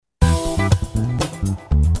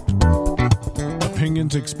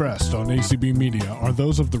opinions expressed on ACB Media are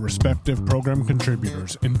those of the respective program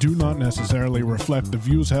contributors and do not necessarily reflect the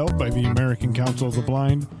views held by the American Council of the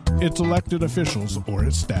Blind, its elected officials, or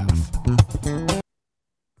its staff.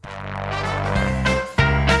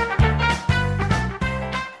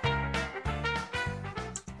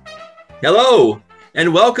 Hello,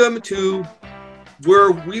 and welcome to where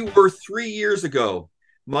we were 3 years ago.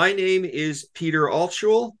 My name is Peter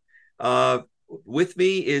Altschul. With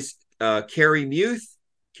me is Carrie Muth.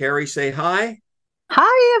 Carrie, say hi.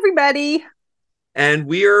 Hi, everybody. And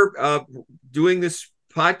we are doing this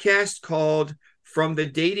podcast called From the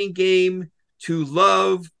Dating Game to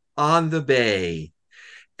Love on the Bay.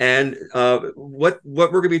 And what we're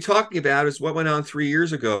going to be talking about is what went on 3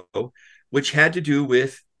 years ago, which had to do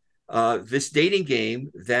with this dating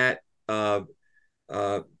game that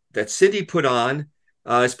Cindy put on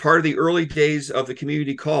as part of the early days of the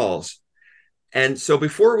community calls. And so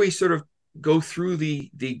before we sort of go through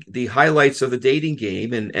the highlights of the dating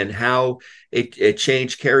game and how it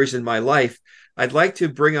changed Carrie's in my life, I'd like to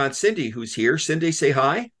bring on Cindy, who's here. Cindy, say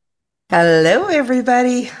hi. Hello,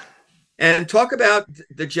 everybody. And talk about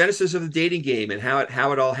the genesis of the dating game and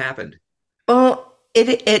how it all happened. Well,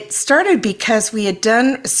 it started because we had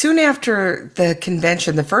done, soon after the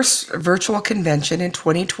convention, the first virtual convention in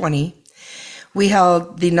 2020, we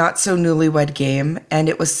held the Not So Newlywed Game, and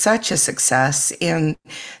it was such a success. And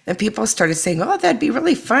then people started saying, oh, that'd be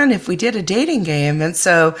really fun if we did a dating game. And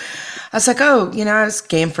so I was like, oh, I was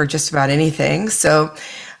game for just about anything. So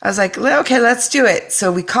I was like, okay, let's do it. So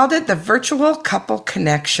we called it the Virtual Couple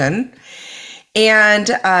Connection. And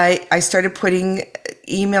I started putting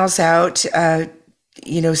emails out,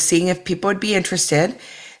 seeing if people would be interested.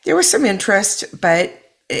 There was some interest, but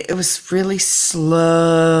it was really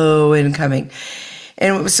slow in coming.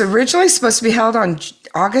 And it was originally supposed to be held on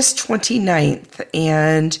August 29th.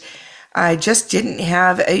 And I just didn't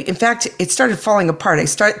have, in fact, it started falling apart. I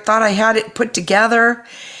thought I had it put together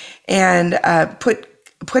and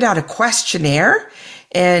put out a questionnaire.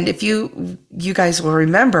 And if you guys will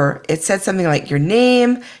remember, it said something like your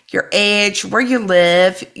name, your age, where you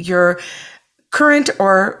live, your current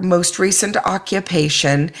or most recent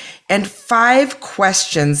occupation, and 5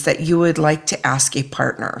 questions that you would like to ask a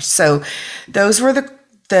partner. So those were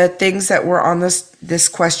the things that were on this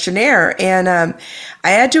questionnaire. And I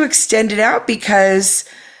had to extend it out because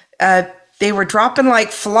they were dropping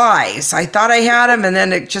like flies. I thought I had them, and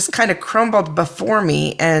then it just kind of crumbled before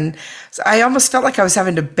me. And so I almost felt like I was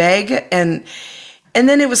having to beg. And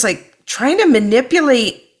then it was like trying to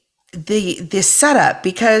manipulate the setup,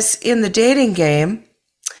 because in the dating game,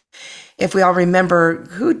 if we all remember,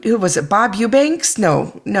 who was it? Bob Eubanks?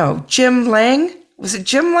 No, Jim Lang. Was it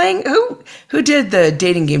Jim Lang? Who did the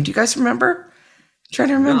dating game? Do you guys remember? I'm trying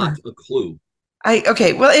to remember. Not a clue.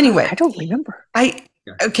 Okay. Well, anyway, I don't remember. I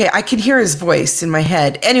can hear his voice in my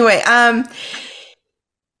head. Anyway,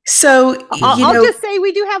 so I'll just say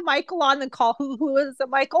we do have Michael on the call. Who is it,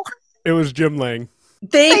 Michael? It was Jim Lang.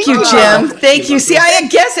 Thank you, Jim. Thank you. See, I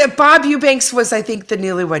guess that Bob Eubanks was, I think, the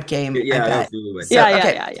Newlywed Game. Yeah, I bet. Newlywed. So,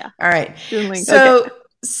 Yeah. All right.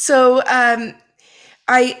 So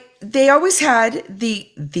they always had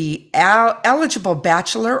the eligible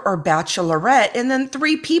bachelor or bachelorette, and then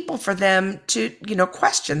 3 people for them to,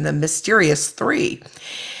 question, the mysterious 3.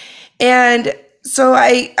 And so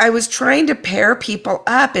I was trying to pair people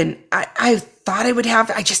up, and I thought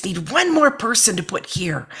I just need one more person to put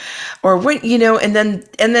here, or what, and then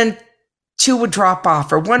 2 would drop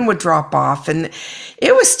off, or 1 would drop off. And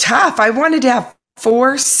it was tough. I wanted to have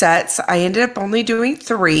 4 sets. I ended up only doing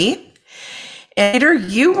 3. And Peter,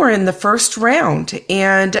 you were in the first round.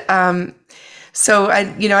 And so I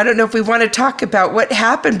don't know if we want to talk about what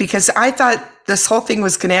happened, because I thought this whole thing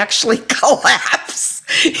was going to actually collapse.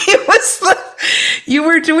 It was you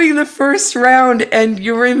were doing the first round, and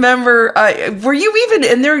you remember, were you even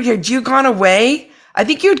in there? Had you gone away? I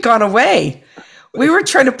think you had gone away. We were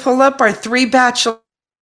trying to pull up our 3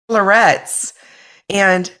 bachelorettes,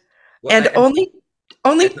 and only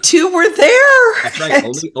 2 were there. That's right.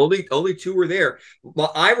 Only 2 were there.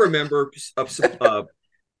 Well, I remember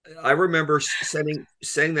sending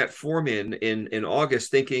that form in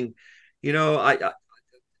August, thinking,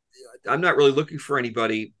 I'm not really looking for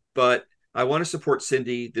anybody, but I want to support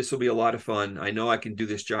Cindy. This will be a lot of fun. I know I can do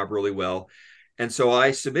this job really well. And so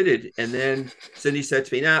I submitted, and then Cindy said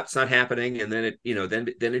to me, "Nah, it's not happening." And then it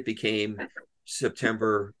became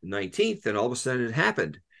September 19th, and all of a sudden it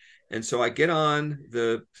happened. And so I get on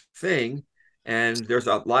the thing, and there's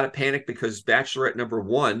a lot of panic because Bachelorette number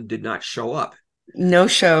 1 did not show up. No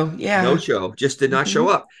show. Yeah. No show. Just did not show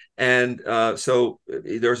up. And so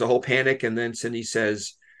there's a whole panic. And then Cindy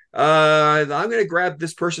says, I'm going to grab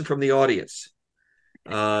this person from the audience.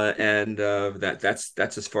 That's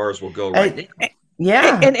as far as we'll go right now.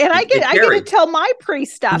 Yeah. And I get to tell my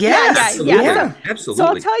pre-stuff. Yes, yeah. Absolutely. So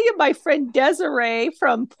I'll tell you, my friend Desiree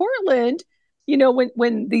from Portland,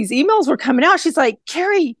 when these emails were coming out, she's like,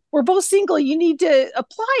 Carrie, we're both single. You need to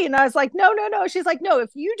apply. And I was like, no. She's like, no,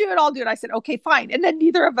 if you do it, I'll do it. I said, okay, fine. And then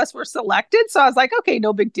neither of us were selected. So I was like, okay,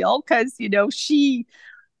 no big deal. Cause she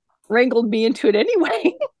wrangled me into it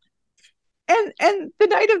anyway. And the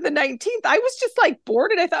night of the 19th, I was just like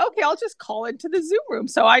bored, and I thought, okay, I'll just call into the Zoom room.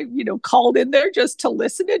 So I, called in there just to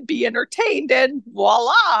listen and be entertained, and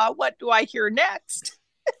voila, what do I hear next?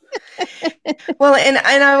 Well, and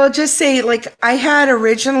I will just say, like, I had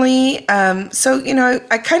originally,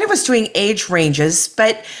 I kind of was doing age ranges,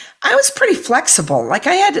 but I was pretty flexible. Like,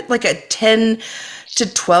 I had like a 10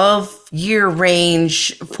 to 12 year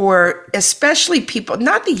range for especially people,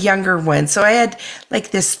 not the younger ones. So I had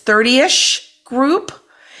like this 30-ish group.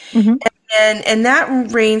 Mm-hmm. And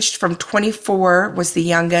that ranged from 24 was the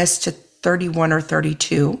youngest to 31 or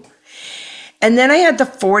 32. And then I had the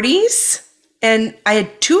 40s, and I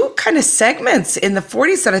had two kind of segments in the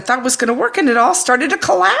 40s that I thought was going to work, and it all started to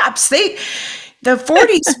collapse. The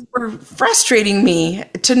 40s were frustrating me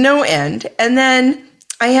to no end. And then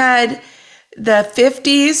I had the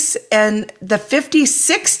 50s and the 50s,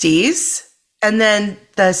 60s, and then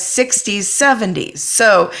the 60s, 70s.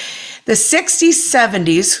 So the 60s,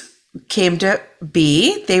 70s came to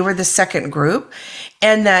be. They were the second group,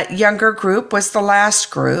 and that younger group was the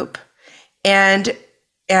last group. And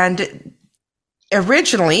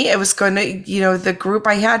originally it was going to, the group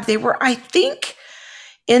I had, they were, I think,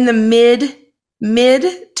 in the mid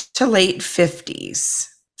to late 50s.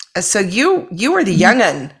 So you were the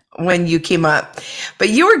young'un when you came up, but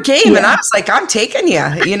you were game. Yeah. And I was like, I'm taking you,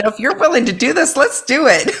 if you're willing to do this, let's do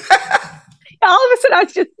it. All of a sudden I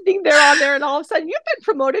was just sitting there on there, and all of a sudden you've been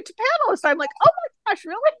promoted to panelist. I'm like, oh my gosh,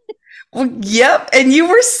 really? Well, yep. And you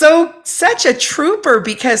were such a trooper,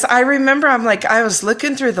 because I remember I was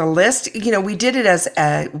looking through the list, we did it as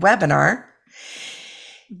a webinar.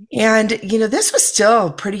 And, this was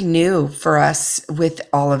still pretty new for us with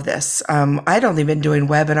all of this. I'd only been doing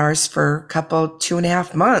webinars for a couple,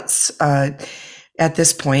 2.5 months at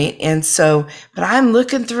this point. And so, but I'm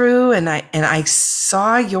looking through, and I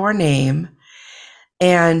saw your name,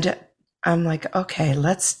 and I'm like, okay,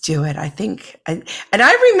 let's do it. I think, and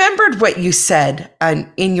I remembered what you said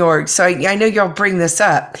so I know you'll bring this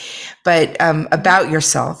up, but about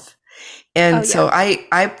yourself. And so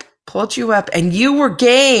I pulled you up, and you were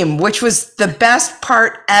game, which was the best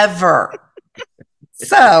part ever.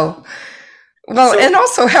 And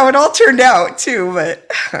also how it all turned out too. But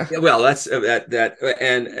well, that's that,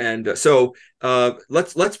 so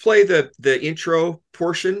let's play the intro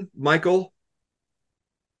portion, Michael.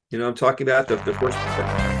 I'm talking about the first.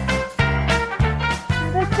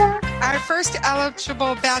 Our first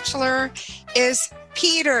eligible bachelor is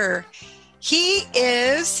Peter. He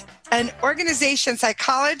is an organization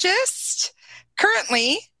psychologist,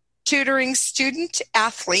 currently tutoring student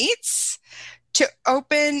athletes to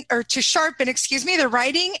sharpen their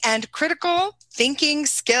writing and critical thinking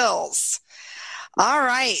skills. All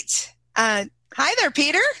right. Hi there,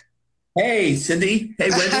 Peter. Hey, Cindy. Hey,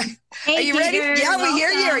 Wendy. Hey, are you ready? Yeah, we hear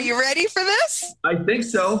you. Are you ready for this? I think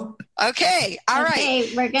so. Okay. All right.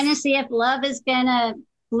 Okay, we're going to see if love is going to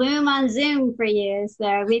bloom on Zoom for you.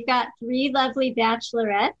 So we've got 3 lovely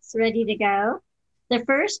bachelorettes ready to go. The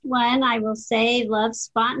first one, I will say, loves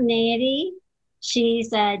spontaneity. She's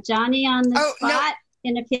Johnny on the spot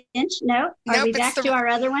in a pinch. No? Are we back to our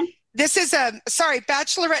other one? This is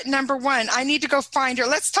bachelorette number 1. I need to go find her.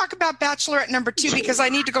 Let's talk about bachelorette number 2, because I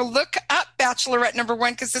need to go look up bachelorette number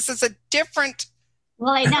 1, because this is a different.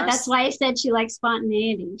 Well, I know. That's why I said she likes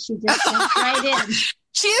spontaneity. She just jumped right in.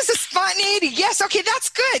 She is a spontaneity. Yes. Okay. That's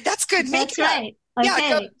good. That's good. That's right.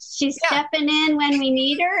 Okay. She's stepping in when we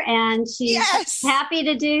need her, and she's happy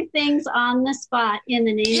to do things on the spot in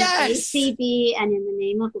the name of ACB and in the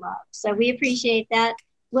name of love. So we appreciate that.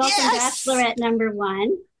 Welcome, bachelorette number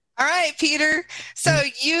 1. All right, Peter. So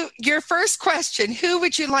your first question, who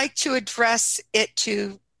would you like to address it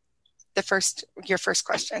to? Your first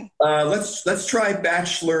question. Let's try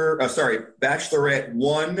bachelorette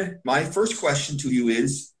 1. My first question to you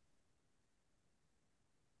is.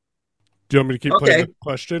 Do you want me to keep playing the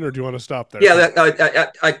question, or do you want to stop there? Yeah,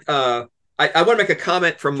 I want to make a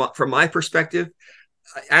comment from my perspective.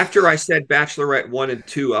 After I said bachelorette 1 and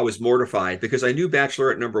 2, I was mortified, because I knew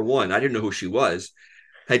bachelorette number 1. I didn't know who she was.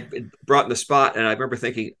 I'd brought in the spot, and I remember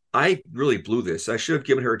thinking, I really blew this. I should have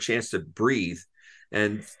given her a chance to breathe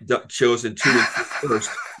and chosen 2 and 3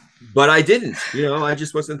 first. but I didn't. I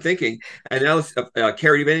just wasn't thinking. And now,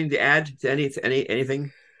 Carrie, do you have anything to add to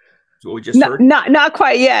anything to what we just heard? Not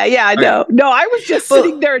quite. Yeah. No. I was just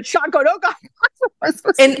sitting there in shock, going, "Oh God!"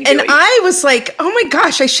 And I was like, "Oh my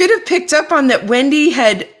gosh! I should have picked up on that." Wendy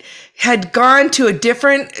had gone to a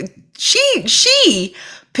different. She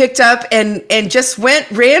picked up and just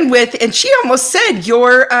ran with, and she almost said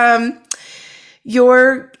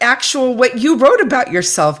your actual what you wrote about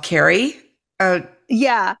yourself, Carrie.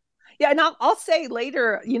 Yeah. And I'll say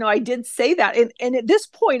later, I did say that. And at this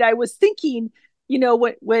point I was thinking,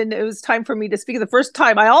 when it was time for me to speak the first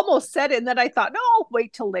time, I almost said it. And then I thought, no, I'll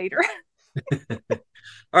wait till later. All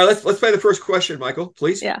right, let's play the first question, Michael,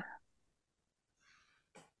 please. Yeah.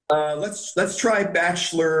 Let's try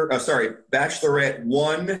Bachelorette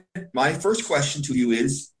 1. My first question to you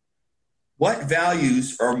is, what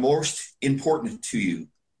values are most important to you?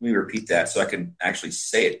 Let me repeat that so I can actually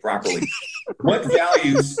say it properly. What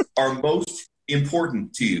values are most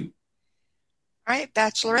important to you? All right,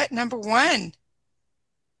 Bachelorette number 1,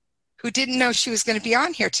 who didn't know she was going to be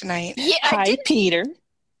on here tonight. Yeah, hi, Peter.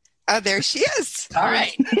 Oh, there she is. All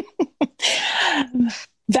right.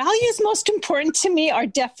 Values most important to me are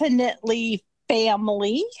definitely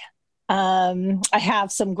family. I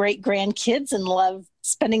have some great grandkids and love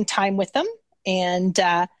spending time with them. And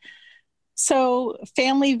so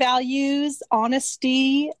family values,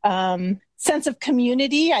 honesty, sense of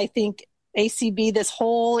community. I think ACB, this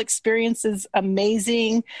whole experience is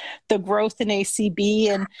amazing. The growth in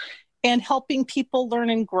ACB and helping people learn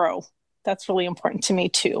and grow. That's really important to me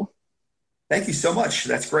too. Thank you so much.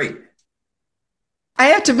 That's great. I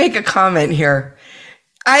have to make a comment here.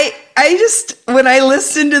 I just, when I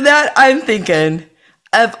listen to that, I'm thinking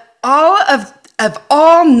of all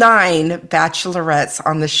 9 bachelorettes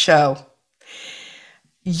on the show,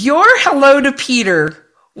 your hello to Peter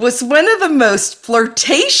was one of the most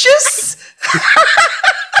flirtatious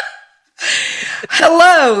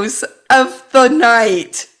hellos of the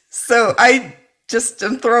night. So I just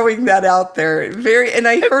am throwing that out there. And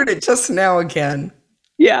I heard it just now again.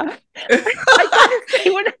 Yeah. I gotta say,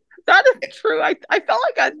 that is true. I felt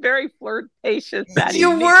like I was very flirtatious that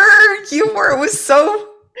evening. You were. It was so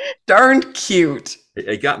darn cute.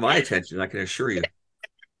 It got my attention, I can assure you.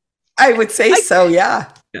 I would say so,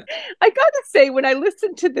 yeah. I gotta say, when I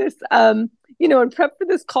listened to this, and prep for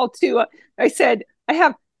this call too, I said, I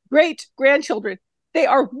have great grandchildren. They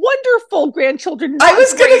are wonderful grandchildren. I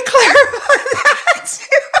was going to clarify that too.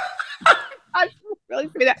 I really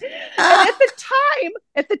say that. And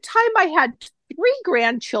at the time I had 3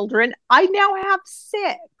 grandchildren. I now have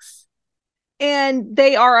 6. And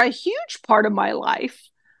they are a huge part of my life.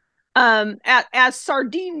 As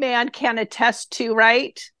Sardine Man can attest to,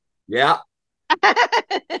 right? Yeah.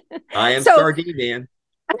 I am Sardine Man.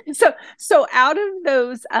 So out of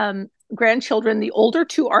those grandchildren, the older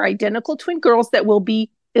 2 are identical twin girls that will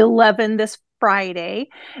be 11 this Friday.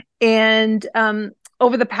 And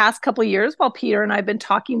over the past couple of years, while Peter and I have been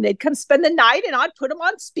talking, they'd come spend the night and I'd put them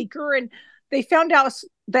on speaker, and they found out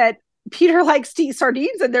that Peter likes to eat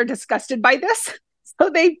sardines and they're disgusted by this. So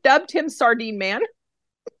they dubbed him Sardine Man.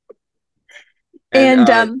 And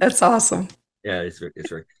that's awesome. Yeah, it's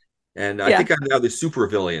right. And I think I'm now the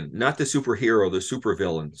supervillain, not the superhero, the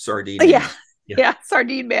supervillain, Sardine Man. Yeah,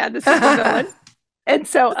 Sardine Man, the supervillain. And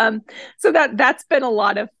so that's been a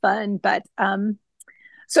lot of fun. But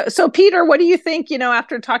so Peter, what do you think,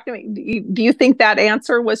 after talking to me, do you think that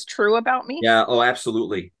answer was true about me? Yeah, oh,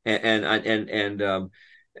 absolutely. And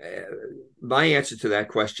my answer to that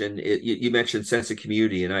question, you mentioned sense of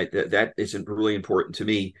community, and that isn't really important to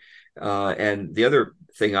me. And the other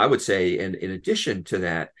thing I would say, in addition to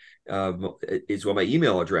that, is what my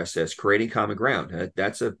email address says: creating common ground.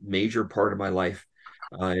 That's a major part of my life,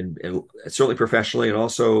 and certainly professionally and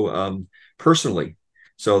also personally.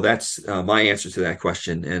 So that's my answer to that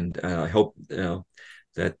question. And I hope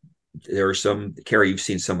that there are some, Carrie, you've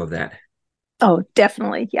seen some of that. Oh,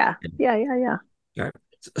 definitely. Yeah. All right.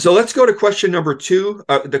 So let's go to question number 2.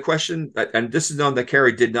 The question, and this is one that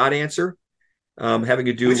Carrie did not answer, having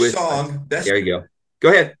to do with song. There you go. Go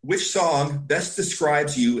ahead. Which song best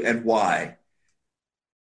describes you and why?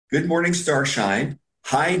 Good Morning Starshine,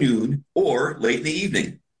 High Noon, or Late in the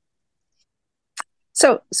Evening?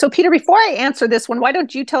 So Peter, before I answer this one, why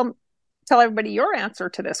don't you tell everybody your answer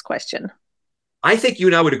to this question? I think you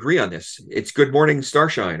and I would agree on this. It's Good Morning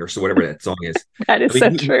Starshine, or so whatever that song is. That is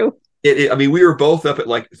true. We were both up at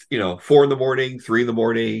 4 in the morning, 3 in the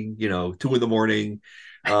morning, 2 in the morning.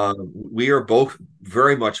 We are both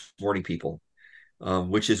very much morning people,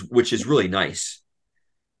 which is really nice.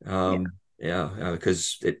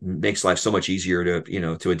 Because it makes life so much easier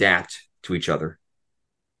to adapt to each other.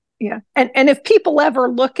 Yeah. And if people ever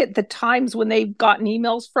look at the times when they've gotten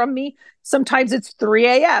emails from me, sometimes it's 3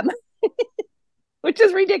 a.m., which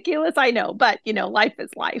is ridiculous. I know, but life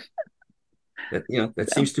is life.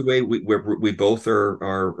 That seems to way we both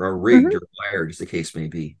are rigged or wired, as the case may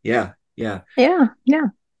be. Yeah. All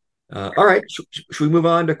right. Should we move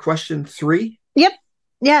on to question 3? Yep.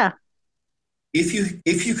 Yeah.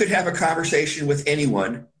 If you could have a conversation with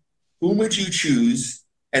anyone, whom would you choose,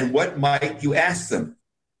 and what might you ask them?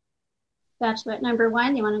 Bachelorette number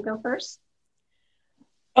 1, you want to go first?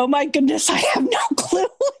 Oh my goodness, I have no clue.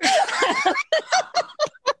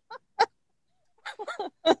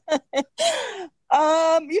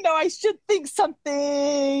 I should think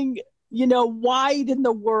something, wide in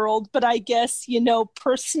the world, but I guess,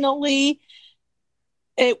 personally,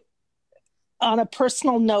 on a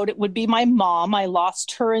personal note, it would be my mom. I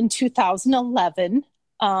lost her in 2011.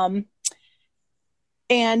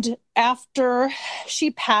 And after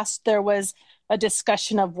she passed, there was a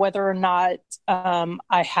discussion of whether or not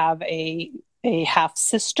I have a half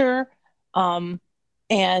sister.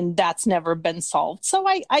 And that's never been solved. So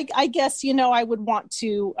I guess, I would want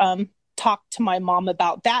to talk to my mom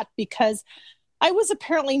about that, because I was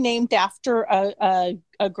apparently named after a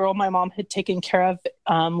girl my mom had taken care of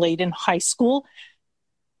late in high school.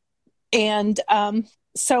 And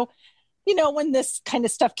so, when this kind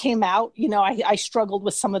of stuff came out, I struggled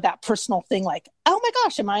with some of that personal thing, like, oh my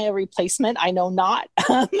gosh, am I a replacement? I know not.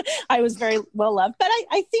 I was very well loved, but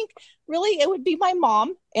I think really it would be my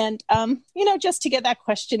mom. And, just to get that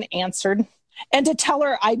question answered and to tell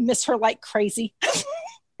her I miss her like crazy.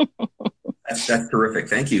 That's terrific.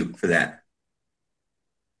 Thank you for that.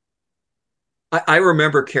 I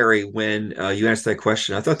remember, Carrie, when you asked that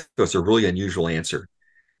question, I thought that was a really unusual answer.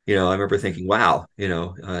 I remember thinking, wow, it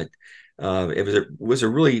was a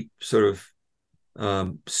really sort of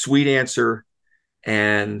sweet answer,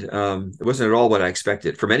 and it wasn't at all what I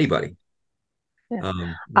expected from anybody. Yeah.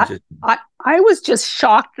 I was just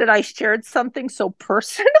shocked that I shared something so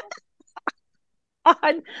personal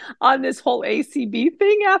on this whole ACB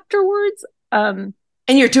thing afterwards. And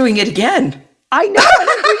you're doing it again. I know, and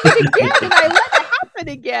I'm doing it again, and I let it happen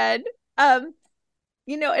again. And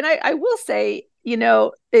I will say,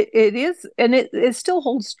 it is, and it still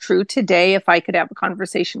holds true today. If I could have a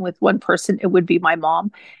conversation with one person, it would be my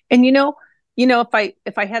mom. And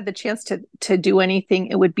if I had the chance to do anything,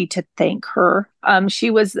 it would be to thank her. She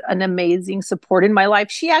was an amazing support in my life.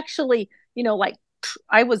 She actually,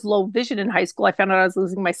 I was low vision in high school. I found out I was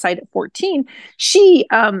losing my sight at 14. She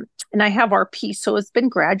and I have RP, so it's been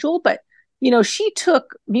gradual, but she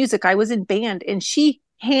took music. I was in band, and she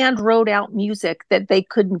hand wrote out music that they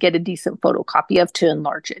couldn't get a decent photocopy of to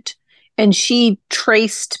enlarge it. And she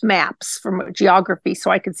traced maps from geography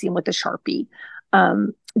so I could see them with a Sharpie.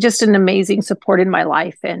 Just an amazing support in my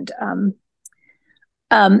life. And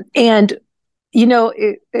it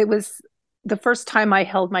was the first time I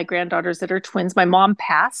held my granddaughters that are twins. My mom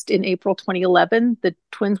passed in April 2011. The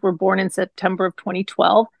twins were born in September of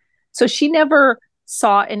 2012. So she never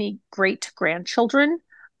saw any great grandchildren.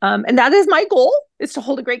 And that is my goal, is to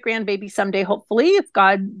hold a great grandbaby someday, hopefully, if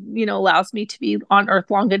God, allows me to be on earth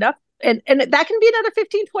long enough. And that can be another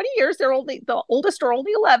 15, 20 years. The oldest are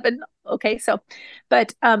only 11. Okay. So,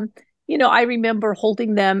 but, I remember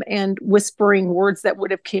holding them and whispering words that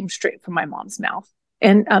would have came straight from my mom's mouth.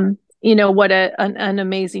 And, what an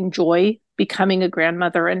amazing joy becoming a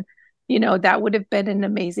grandmother. And, that would have been an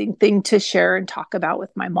amazing thing to share and talk about with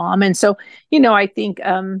my mom. And so, I think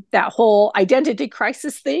that whole identity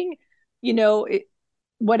crisis thing,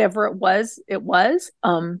 whatever it was.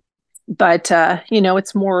 But,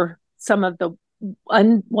 it's more some of the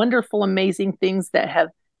wonderful, amazing things that have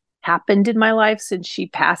happened in my life since she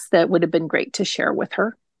passed that would have been great to share with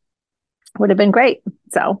her. Would have been great.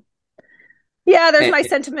 So, yeah, there's my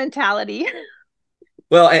sentimentality.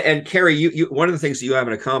 Well, and Carrie, you one of the things that you have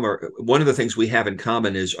in common, or one of the things we have in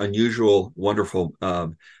common, is unusual, wonderful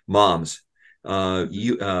moms. One of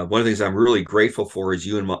the things I'm really grateful for is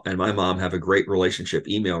you and my mom have a great relationship,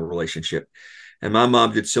 email relationship. And my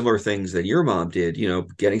mom did similar things that your mom did,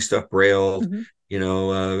 getting stuff brailled,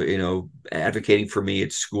 advocating for me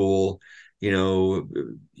at school,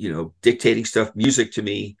 dictating stuff, music to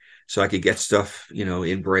me so I could get stuff,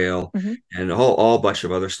 in braille, and a whole bunch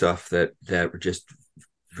of other stuff that were just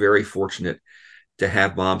very fortunate to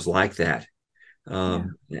have moms like that.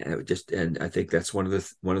 And I think that's one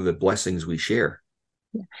of the blessings we share.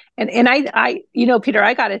 Yeah. And I Peter,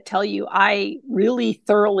 I got to tell you, I really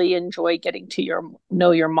thoroughly enjoy getting to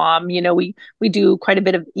know your mom. We do quite a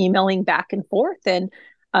bit of emailing back and forth, and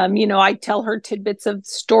I tell her tidbits of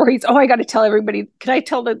stories. Oh, I got to tell everybody. Can I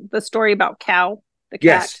tell the story about Cow, the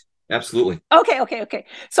cat? Absolutely. Okay.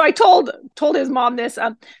 So I told his mom this.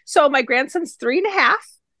 So my grandson's 3.5,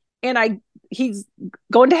 and he's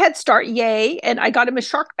going to Head Start, yay! And I got him a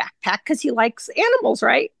shark backpack because he likes animals,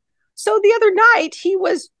 right? So the other night he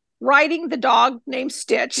was riding the dog named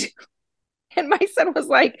Stitch, and my son was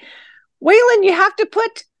like, "Waylon, you have to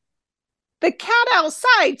put the cat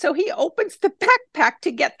outside." So he opens the backpack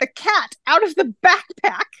to get the cat out of the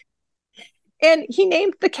backpack, and he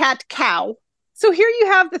named the cat Cow. So here you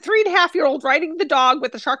have the 3.5-year-old riding the dog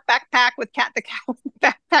with the shark backpack with Cat the Cow in the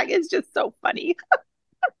backpack. It's just so funny.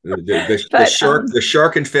 The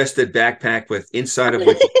shark infested backpack with inside of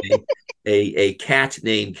which a cat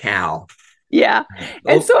named Cow. Yeah.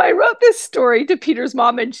 And so I wrote this story to Peter's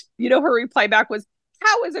mom, and her reply back was,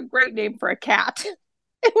 "Cow is a great name for a cat."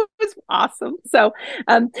 It was awesome. So,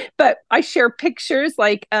 but I share pictures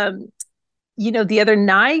like, the other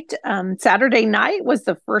night, Saturday night was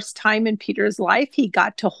the first time in Peter's life he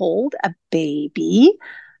got to hold a baby.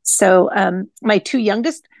 So my 2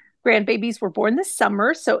 youngest grandbabies were born this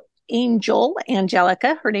summer. So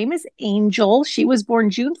Angelica, her name is Angel. She was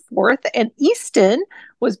born June 4th, and Easton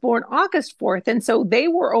was born August 4th. And so they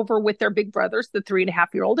were over with their big brothers, the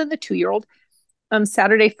 3.5-year-old and the 2-year-old,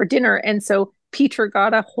 Saturday for dinner. And so Peter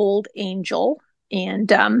got to hold Angel,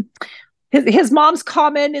 and his mom's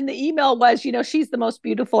comment in the email was, she's the most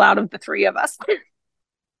beautiful out of the 3 of us.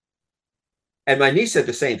 And my niece said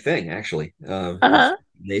the same thing, actually.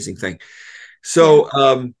 Amazing thing. So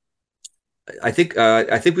I think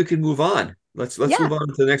we can move on. Let's move on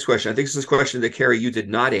to the next question. I think this is a question that, Carrie, you did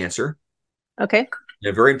not answer. Okay.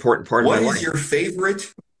 A very important part of my life. What is your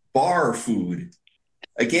favorite bar food?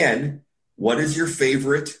 Again, what is your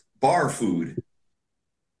favorite bar food?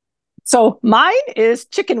 So mine is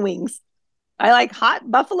chicken wings. I like hot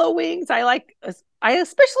buffalo wings. I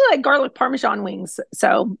especially like garlic Parmesan wings.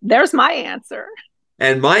 So there's my answer.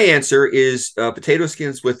 And my answer is potato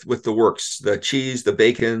skins with the works, the cheese, the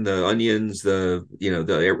bacon, the onions, the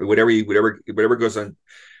whatever goes on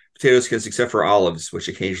potato skins, except for olives, which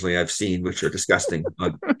occasionally I've seen, which are disgusting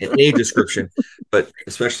in a description, but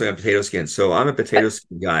especially on potato skins. So I'm a potato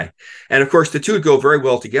skin guy, and of course the two would go very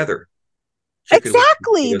well together.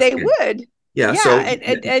 Exactly, they would. Yeah. So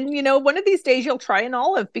and one of these days you'll try an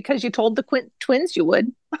olive because you told the twins you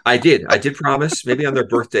would. I did promise. Maybe on their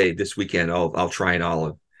birthday this weekend, I'll try an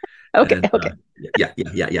olive. Okay.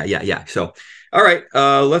 Yeah. So, all right,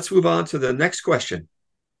 let's move on to the next question.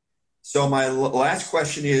 So my last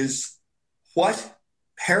question is, what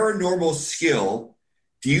paranormal skill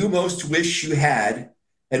do you most wish you had,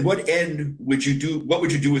 and what would you do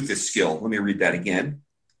with this skill? Let me read that again.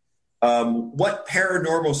 What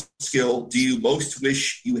paranormal skill do you most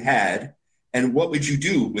wish you had, and what would you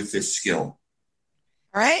do with this skill?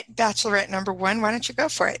 All right, Bachelorette number 1, why don't you go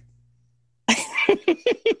for it?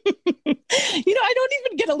 I don't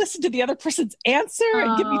even get to listen to the other person's answer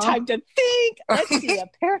and give me time to think. Let's see, a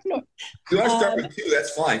paranormal. You want to start with 2?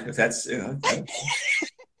 That's fine. If that's You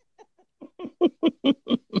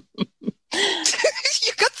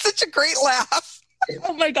got such a great laugh.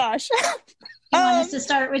 Oh my gosh. You want us to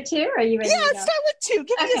start with 2? Or are you ready? Yeah, start with 2.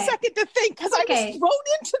 Give me a second to think, because I was thrown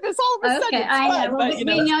into this all of a sudden. Okay, I know. Well, we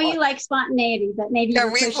know you like spontaneity, but maybe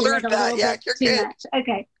we've learned that. Yeah, you're too good. much.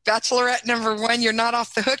 Okay. Bachelorette number 1, you're not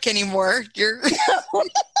off the hook anymore. You're.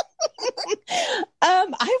 I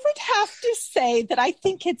would have to say that I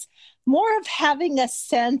think it's more of having a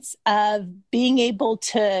sense of being able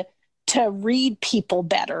to read people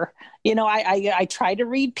better. I try to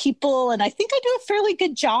read people, and I think I do a fairly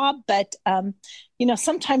good job, but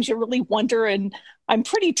sometimes you really wonder, and I'm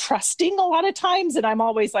pretty trusting a lot of times, and I'm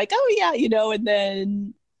always like, oh yeah, and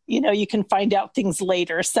then you can find out things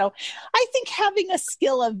later. So I think having a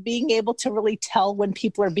skill of being able to really tell when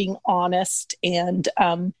people are being honest and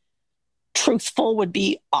truthful would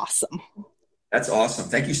be awesome. That's awesome.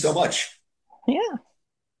 Thank you so much. Yeah.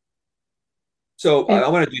 So I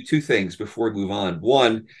want to do 2 things before we move on.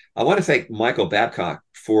 One, I want to thank Michael Babcock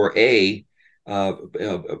for cutting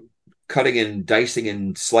and dicing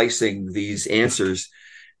and slicing these answers,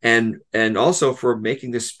 and also for making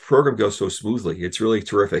this program go so smoothly. It's really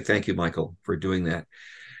terrific. Thank you, Michael, for doing that.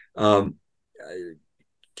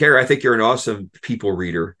 Carrie, I think you're an awesome people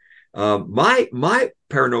reader. My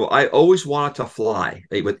paranormal, I always wanted to fly,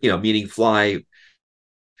 meaning fly,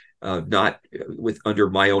 not with under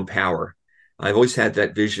my own power. I've always had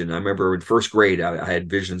that vision. I remember in first grade, I had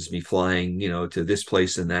visions of me flying, to this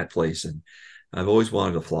place and that place. And I've always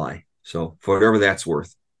wanted to fly. So for whatever that's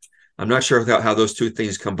worth, I'm not sure how those 2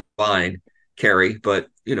 things combine, Carrie, but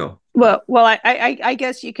Well, I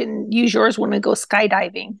guess you can use yours when we go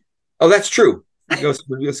skydiving. Oh, that's true. We go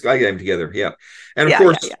skydiving together. Yeah. And of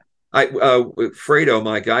course, Fredo,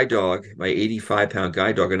 my guide dog, my 85-pound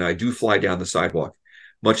guide dog, and I do fly down the sidewalk,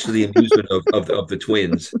 much to the amusement of the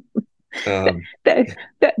twins.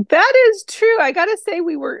 That is true. I gotta say,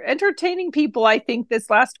 we were entertaining people, I think, this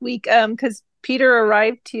last week, because Peter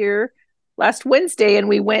arrived here last Wednesday, and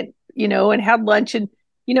we went, and had lunch. And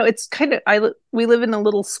it's kind of we live in a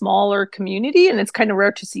little smaller community, and it's kind of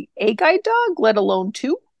rare to see a guide dog, let alone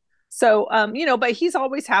two. So but he's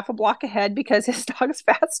always half a block ahead because his dog's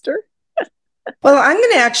faster. Well, I'm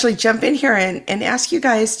going to actually jump in here and ask you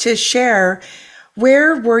guys to share,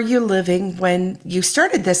 where were you living when you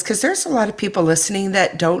started this? Because there's a lot of people listening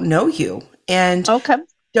that don't know you and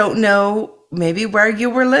don't know maybe where you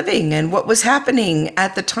were living and what was happening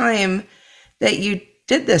at the time that you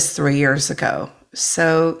did this 3 years ago.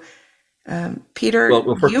 So, Peter,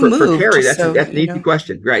 for Carrie, that's an easy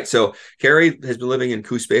question. Right. So Carrie has been living in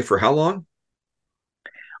Coos Bay for how long?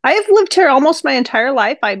 I have lived here almost my entire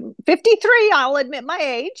life. I'm 53. I'll admit my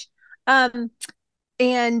age.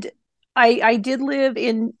 And I did live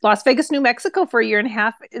in Las Vegas, New Mexico for 1.5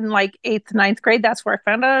 years in like 8th, 9th grade. That's where I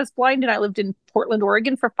found out I was blind. And I lived in Portland,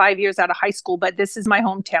 Oregon for 5 years out of high school. But this is my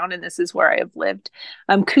hometown, and this is where I have lived.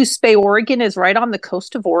 Coos Bay, Oregon is right on the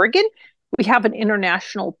coast of Oregon. We have an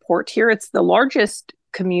international port here. It's the largest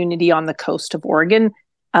community on the coast of Oregon.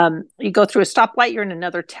 You go through a stoplight, you're in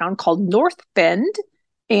another town called North Bend.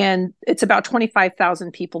 And it's about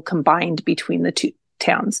 25,000 people combined between the two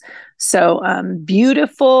towns. So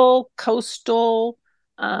beautiful, coastal,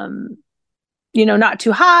 not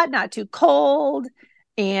too hot, not too cold.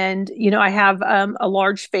 And, I have a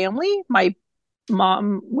large family. My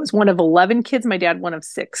mom was one of 11 kids. My dad, one of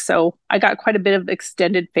 6. So I got quite a bit of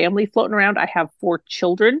extended family floating around. I have 4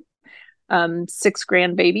 children, 6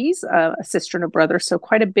 grandbabies, a sister and a brother. So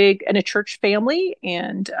quite a big, and a church family.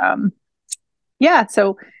 And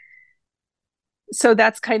so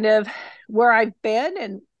that's kind of where I've been,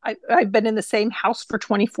 and I've been in the same house for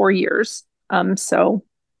 24 years. So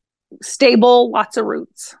stable, lots of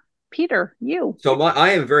roots. Peter, you? So I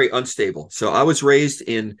am very unstable. So I was raised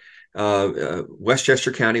in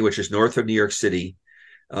Westchester County, which is north of New York City.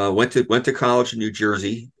 Went to college in New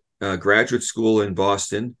Jersey, graduate school in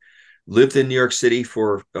Boston, lived in New York City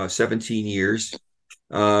for 17 years,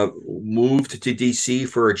 moved to DC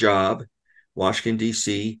for a job, Washington,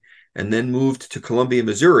 D.C., and then moved to Columbia,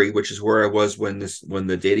 Missouri, which is where I was when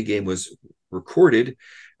the Data Game was recorded,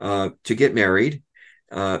 to get married,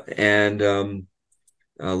 and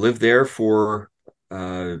lived there for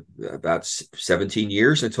about 17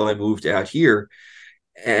 years until I moved out here.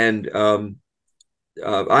 And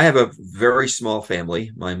I have a very small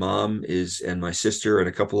family. My mom and my sister and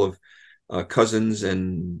a couple of cousins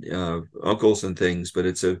and uncles and things, but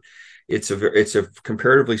it's a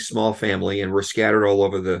comparatively small family, and we were scattered all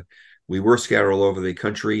over the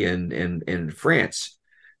country and France.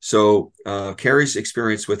 So Carrie's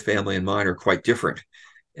experience with family and mine are quite different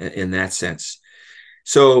in that sense.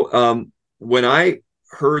 So when I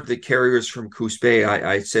heard that Carrie was from Coos Bay,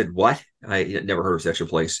 I said, "What? I never heard of such a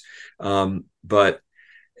place." But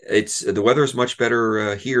the weather is much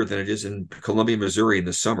better here than it is in Columbia, Missouri in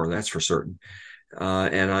the summer. That's for certain.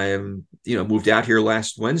 And I am, moved out here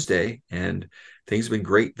last Wednesday, and things have been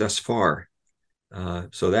great thus far.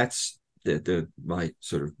 So that's my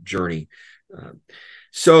sort of journey.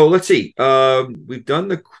 So let's see. We've done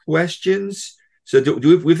the questions. So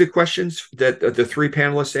do we have the questions that the 3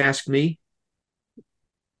 panelists asked me?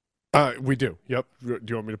 We do. Yep. Do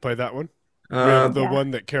you want me to play that one? The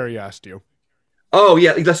one that Carrie asked you. Oh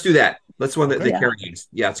yeah, let's do that. That's one that Carrie asked.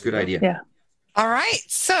 Yeah, it's a good idea. Yeah. All right.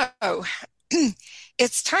 So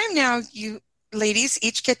it's time now. You ladies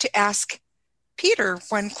each get to ask Peter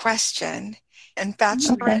one question, and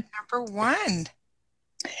Bachelorette number 1.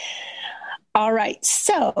 All right.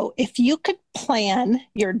 So if you could plan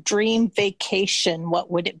your dream vacation,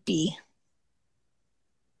 what would it be?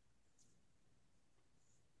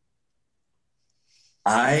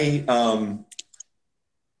 I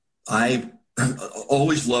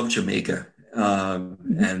always loved Jamaica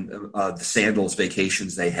and the Sandals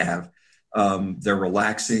vacations they have. They're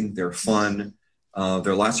relaxing, they're fun.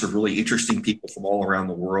 There are lots of really interesting people from all around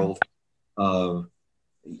the world. You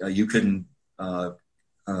can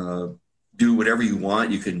do whatever you want.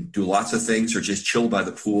 You can do lots of things or just chill by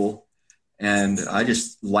the pool. And I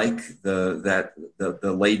just like the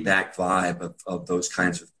laid back vibe of those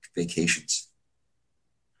kinds of vacations.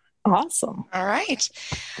 Awesome. All right.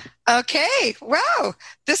 Okay. Wow.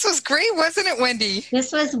 This was great, wasn't it, Wendy?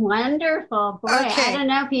 This was wonderful. Boy, I don't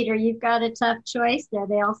know, Peter. You've got a tough choice there.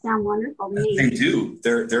 They all sound wonderful to me. They do.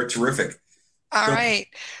 They're terrific. All right.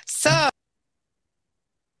 So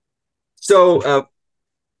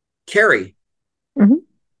Carrie, Mhm.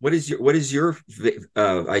 what is your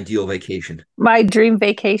ideal vacation? My dream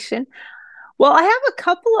vacation. Well, I have a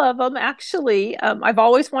couple of them actually. I've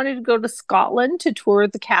always wanted to go to Scotland to tour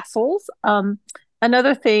the castles.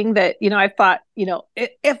 Another thing that I thought,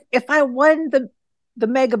 if I won the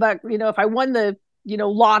megabuck, if I won the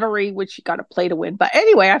lottery, which you got to play to win. But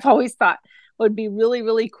anyway, I've always thought what would be really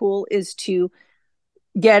really cool is to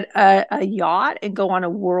get a yacht and go on a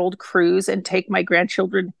world cruise and take my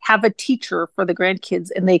grandchildren, have a teacher for the grandkids,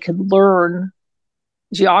 and they could learn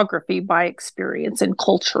geography by experience and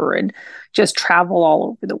culture and just travel all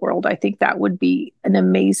over the world. I think that would be an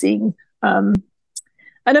amazing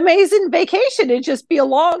vacation. It'd just be a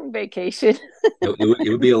long vacation. It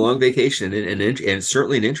would be a long vacation and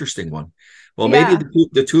certainly an interesting one. Well, Yeah. maybe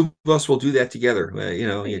the two of us will do that together.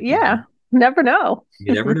 Yeah, never know.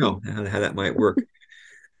 You never know how that might work.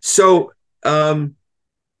 So,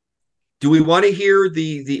 do we want to hear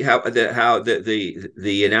the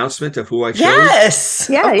announcement of who I chose? Yes.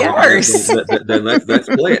 Yeah, of yeah. course. Then let's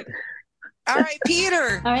play it. All right,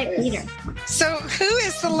 Peter. All right, Peter. So who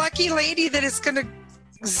is the lucky lady that is going to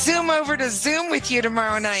zoom over to Zoom with you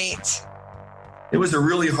tomorrow night? It was a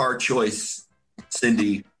really hard choice,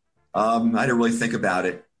 Cindy. I didn't really think about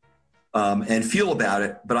it and feel about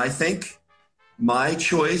it, but I think my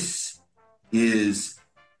choice is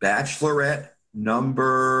Bachelorette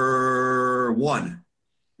number 1.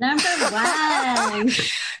 Number 1.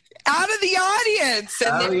 Out of the audience.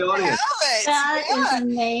 Out of the audience. That is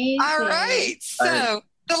amazing. All right. So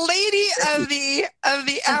the lady of the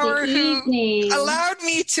hour who evening. allowed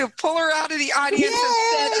me to pull her out of the audience and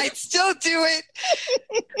said I'd still do it.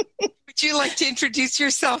 Would you like to introduce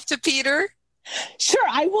yourself to Peter? Sure,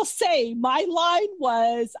 I will say my line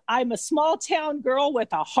was, I'm a small town girl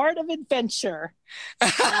with a heart of adventure.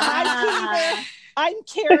 Ah. I'm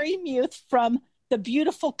Carrie Muth from the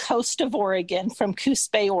beautiful coast of Oregon, from Coos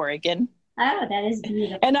Bay, Oregon. Oh, that is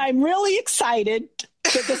beautiful. And I'm really excited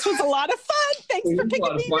that this was a lot of fun. Thanks for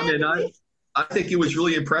picking me up. And I think it was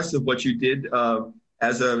really impressive what you did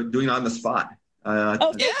as doing on the spot.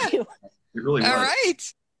 Thank you. It really was. All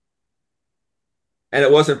right. And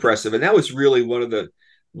it was impressive, and that was really one of the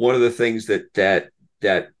things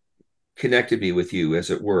that connected me with you, as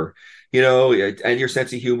it were, and your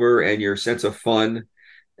sense of humor and your sense of fun.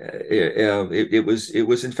 It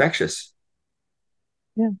was infectious.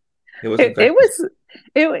 Yeah, it was.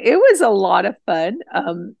 It was a lot of fun,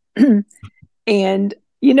 and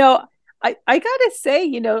I gotta say,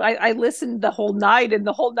 I listened the whole night, and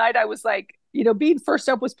the whole night I was like, being first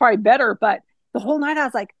up was probably better, but the whole night I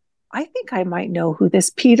was like, I think I might know who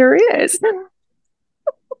this Peter is.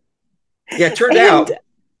 Yeah, it turned out.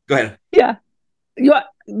 Go ahead. Yeah. Do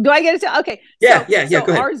I get it? Okay. Yeah, so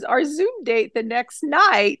go ahead. Our Zoom date the next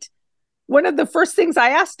night, one of the first things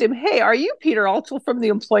I asked him, hey, are you Peter Altschul from the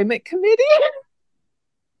Employment Committee?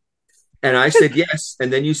 And I said yes.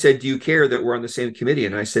 And then you said, do you care that we're on the same committee?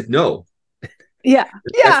 And I said no. Yeah.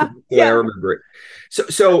 I remember it.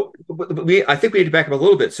 So I think we need to back up a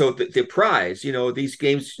little bit. So the prize, these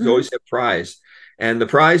games always have prize, and the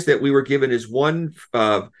prize that we were given is one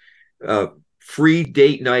free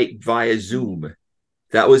date night via Zoom.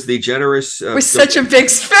 That was the generous. We're such a big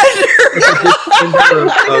spender.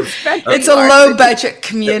 It's a low budget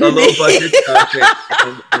community. A low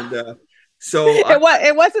budget. So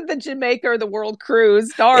it wasn't the Jamaica or the World Cruise.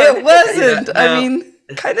 Darn. It wasn't. I mean,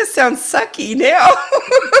 kind of sounds sucky now.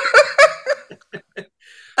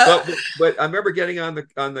 But I remember getting on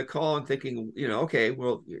the call and thinking, okay,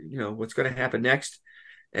 well, what's going to happen next?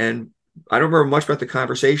 And I don't remember much about the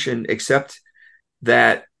conversation except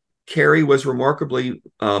that Carrie was remarkably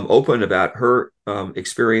open about her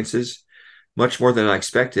experiences, much more than I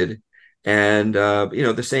expected, and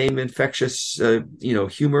the same infectious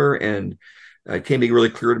humor, and it came to be really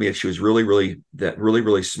clear to me that she was really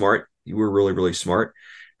smart. You were really, really smart,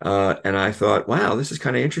 and I thought, wow, this is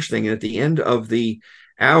kind of interesting. And at the end of the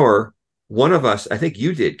hour, one of us, I think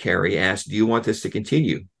you did, Carrie, asked, do you want this to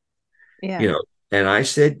continue? Yeah. And I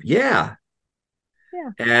said, yeah.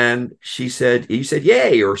 And you said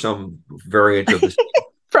yay, or some variant of this.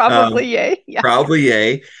 Probably yay. Yeah. Probably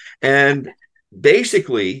yay. And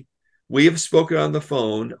basically, we have spoken on the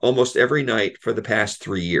phone almost every night for the past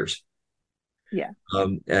 3 years. Yeah.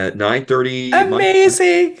 At 9:30.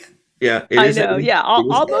 Amazing. Yeah. I know. Yeah.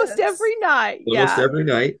 Almost every night. Almost every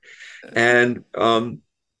night. And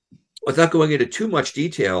without going into too much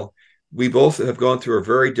detail, we both have gone through a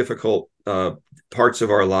very difficult parts of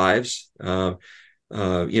our lives.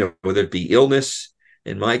 Whether it be illness,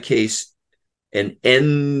 in my case, an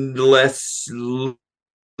endlessly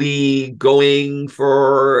we going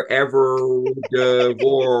forever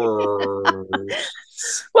divorce.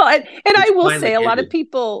 Well, and I will finally say a lot of ended.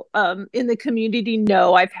 people in the community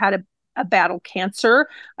know I've had a battle cancer.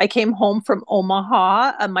 I came home from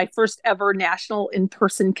Omaha, my first ever national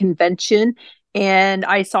in-person convention, and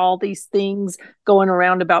I saw all these things going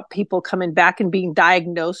around about people coming back and being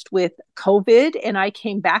diagnosed with COVID. And I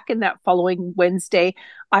came back, and that following Wednesday,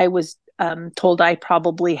 I was told I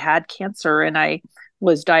probably had cancer, and I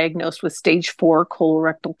was diagnosed with stage 4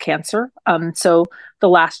 colorectal cancer. So the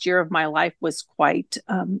last year of my life was quite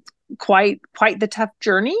the tough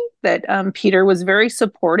journey. That Peter was very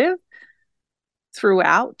supportive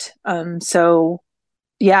throughout. So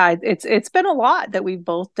yeah, it's been a lot that we've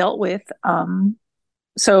both dealt with.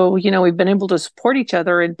 So we've been able to support each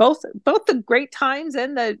other in both the great times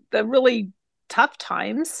and the really tough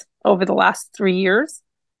times over the last 3 years.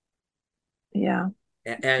 Yeah.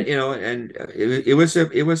 And it was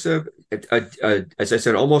a as I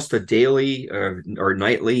said, almost a daily or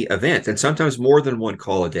nightly event, and sometimes more than one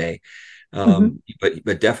call a day.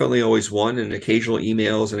 But definitely always one, and occasional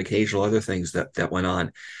emails and occasional other things that went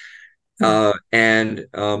on. Then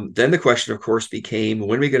the question, of course, became,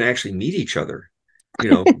 when are we going to actually meet each other,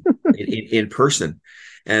 in person?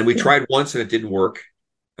 And we tried once and it didn't work.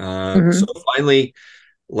 So finally,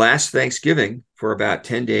 last Thanksgiving, for about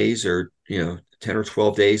 10 days or 10 or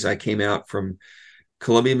 12 days, I came out from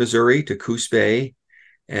Columbia, Missouri to Coos Bay,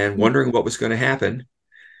 and wondering what was going to happen.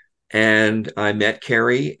 And I met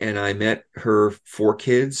Carrie, and I met her 4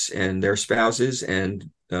 kids and their spouses, and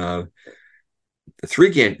the three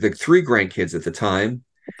grandkids at the time.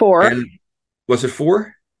 4. And was it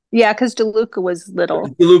 4? Yeah, because DeLuca was little.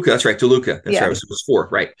 DeLuca, that's right. DeLuca, that's right. It was 4,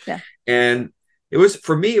 right? Yeah. And it was,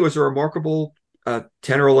 for me, it was a remarkable 10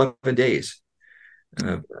 or 11 days.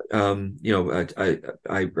 I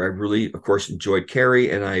really, of course, enjoyed Carrie,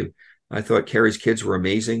 and I thought Carrie's kids were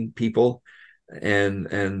amazing people,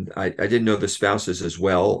 and I didn't know the spouses as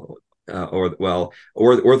well, or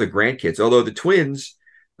the grandkids. Although the twins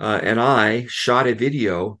and I shot a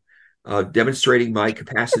video demonstrating my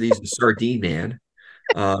capacities as Sardine Man,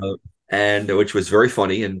 and which was very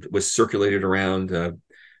funny and was circulated around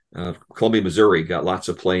Columbia, Missouri. Got lots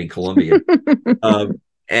of play in Columbia,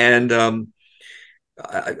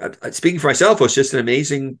 speaking for myself, it was just an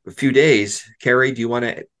amazing few days. Carrie, do you want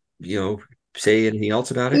to, say anything else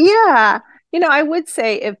about it? Yeah. I would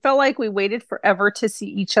say it felt like we waited forever to see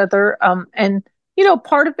each other. And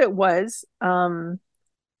part of it was,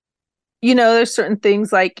 there's certain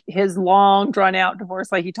things like his long drawn out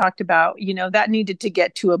divorce, like you talked about, that needed to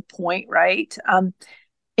get to a point, right?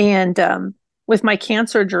 And with my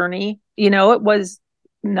cancer journey, it was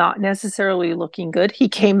not necessarily looking good. He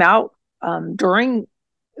came out during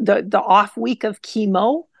the off week of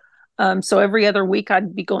chemo. So every other week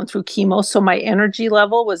I'd be going through chemo. So my energy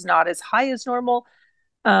level was not as high as normal.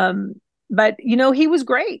 But he was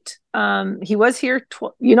great. He was here.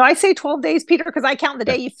 I say 12 days, Peter, because I count the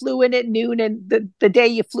day you flew in at noon and the day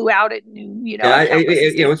you flew out at noon.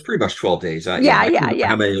 It's pretty much 12 days. Yeah.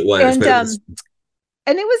 How many it was?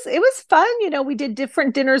 And it was fun. We did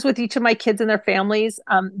different dinners with each of my kids and their families.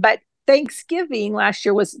 But Thanksgiving last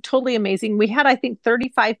year was totally amazing. We had, I think,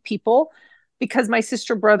 35 people, because my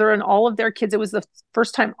sister, brother, and all of their kids, it was the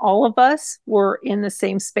first time all of us were in the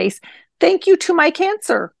same space. Thank you to my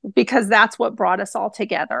cancer, because that's what brought us all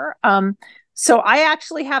together. So I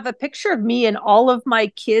actually have a picture of me and all of my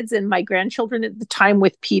kids and my grandchildren at the time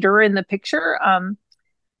with Peter in the picture.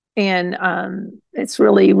 And it's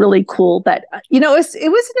really, really cool. But, it was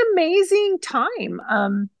an amazing time.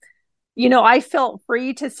 I felt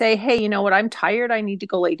free to say, hey, you know what, I'm tired. I need to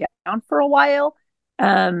go lay down for a while.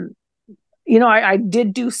 I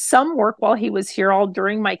did do some work while he was here. All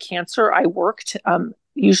during my cancer, I worked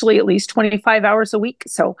usually at least 25 hours a week.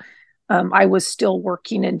 So I was still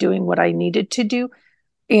working and doing what I needed to do.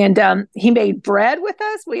 And he made bread with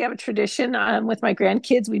us. We have a tradition with my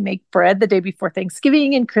grandkids. We make bread the day before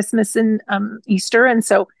Thanksgiving and Christmas and Easter. And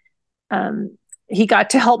so he got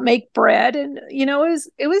to help make bread. And, it was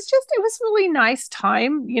really nice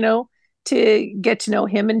time, to get to know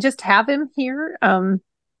him and just have him here.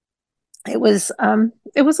 It was a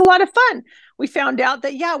lot of fun. We found out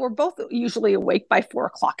that, we're both usually awake by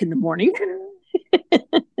 4:00 in the morning.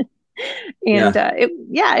 And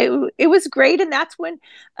it was great. And that's when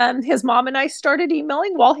his mom and I started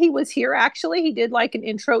emailing while he was here. Actually, he did like an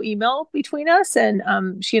intro email between us,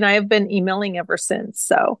 and she and I have been emailing ever since.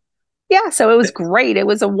 So it was great. It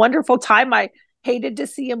was a wonderful time. I hated to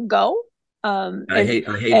see him go. I hate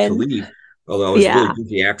to leave. Although I was Yeah. really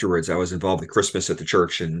busy afterwards. I was involved with Christmas at the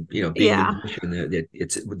church, and being a musician,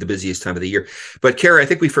 it's the busiest time of the year. But Carrie, I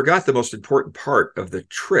think we forgot the most important part of the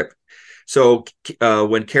trip. So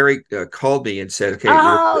when Carrie called me and said, "Okay,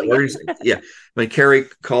 when Carrie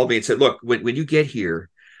called me and said, "Look, when you get here,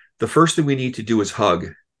 the first thing we need to do is hug,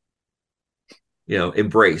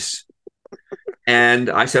 embrace." And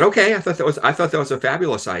I said, "Okay." I thought that was a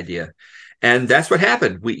fabulous idea, and that's what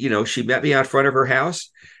happened. She met me out front of her house,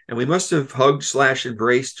 and we must have hugged /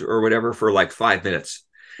 embraced or whatever for like 5 minutes.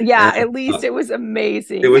 Yeah, at least it was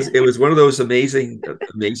amazing. It was one of those amazing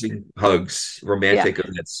hugs, romantic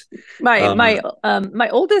events. My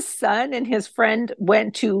oldest son and his friend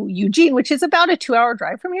went to Eugene, which is about a 2-hour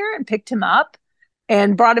drive from here, and picked him up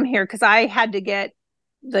and brought him here because I had to get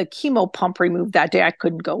the chemo pump removed that day. I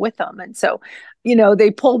couldn't go with them, and so they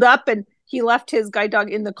pulled up and he left his guide dog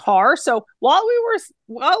in the car. So while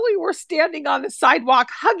we were standing on the sidewalk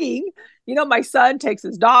hugging, my son takes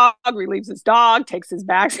his dog, relieves his dog, takes his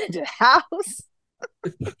bags into the house.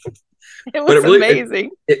 It was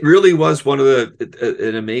amazing. It really was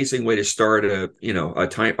an amazing way to start a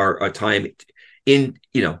time in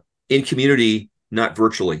community, not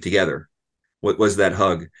virtually together. What was that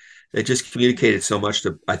hug? It just communicated so much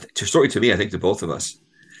to me, I think, to both of us.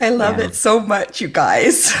 I love it so much, you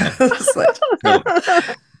guys. It was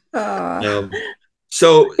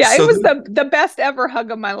the best ever hug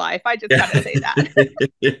of my life. I just gotta say that.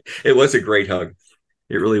 It was a great hug.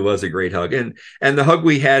 It really was a great hug. And the hug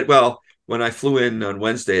we had, well, when I flew in on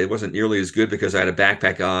Wednesday, it wasn't nearly as good because I had a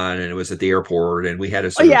backpack on and it was at the airport, and we had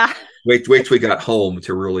to wait till we got home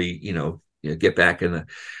to really, get back in the.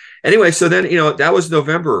 Anyway, so then, that was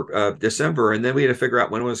November, December, and then we had to figure out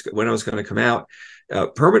when I was going to come out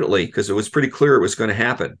permanently, because it was pretty clear it was going to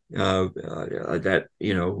happen. That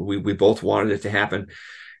we both wanted it to happen,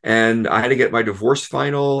 and I had to get my divorce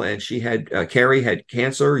final. And Carrie had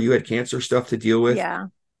cancer. You had cancer stuff to deal with. Yeah.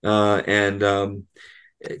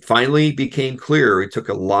 It finally became clear. It took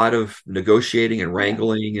a lot of negotiating and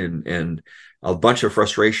wrangling and a bunch of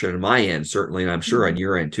frustration on my end, certainly, and I'm sure on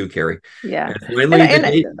your end too, Carrie. Yeah. And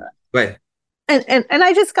finally, go ahead. And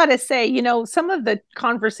I just got to say, some of the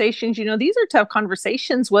conversations, these are tough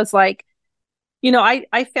conversations, was like,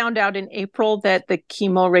 I found out in April that the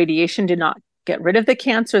chemo radiation did not get rid of the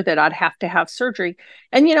cancer, that I'd have to have surgery.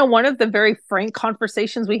 And, one of the very frank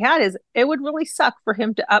conversations we had is it would really suck for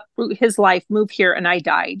him to uproot his life, move here, and I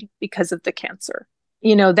died because of the cancer.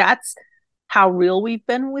 That's how real we've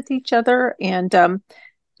been with each other. And,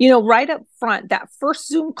 right up front, that first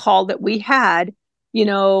Zoom call that we had,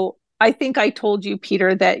 I think I told you,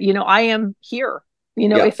 Peter, that, I am here.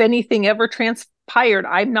 If anything ever transpired,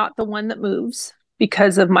 I'm not the one that moves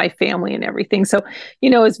because of my family and everything. So,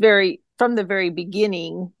 it's from the very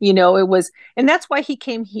beginning, it was, and that's why he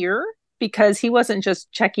came here, because he wasn't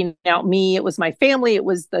just checking out me. It was my family. It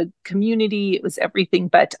was the community. It was everything.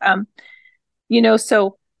 But,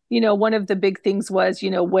 so, one of the big things was,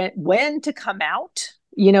 when to come out.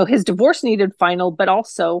 His divorce needed final, but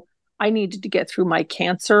also I needed to get through my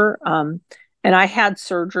cancer. And I had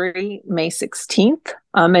surgery May 16th.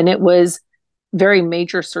 And it was very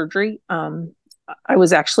major surgery. I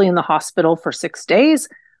was actually in the hospital for 6 days.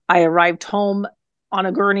 I arrived home on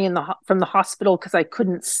a gurney from the hospital because I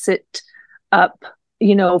couldn't sit up,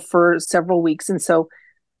 for several weeks. And so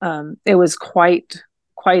it was quite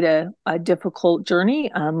a difficult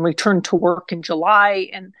journey. Returned to work in July,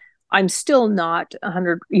 and I'm still not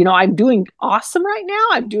 100. I'm doing awesome right now.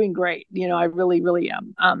 I'm doing great. I really, really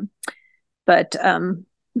am. But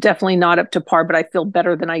definitely not up to par. But I feel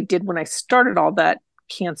better than I did when I started all that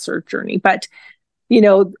cancer journey. But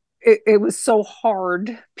it was so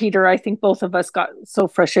hard, Peter. I think both of us got so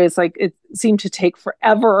frustrated. It's like it seemed to take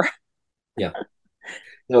forever. Yeah.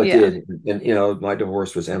 No, it did. And, my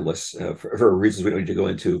divorce was endless for reasons we don't need to go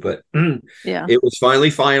into, but it was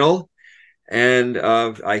finally final. And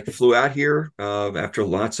I flew out here after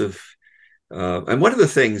lots of, and one of the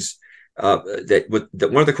things one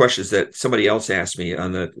of the questions that somebody else asked me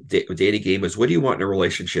on the dating game was, what do you want in a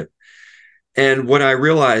relationship? And what I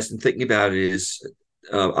realized in thinking about it is,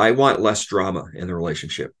 I want less drama in the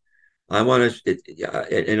relationship. I want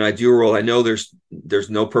to, in an ideal world, I know there's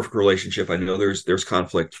no perfect relationship. I know there's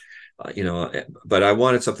conflict, but I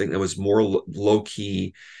wanted something that was more low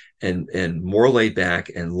key and more laid back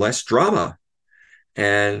and less drama.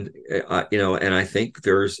 And, and I think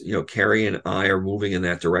there's, Carrie and I are moving in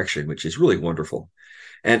that direction, which is really wonderful.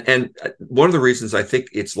 And one of the reasons I think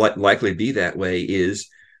it's likely to be that way is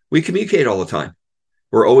we communicate all the time.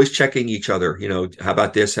 We're always checking each other, how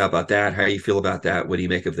about this? How about that? How do you feel about that? What do you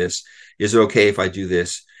make of this? Is it okay if I do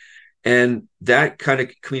this? And that kind of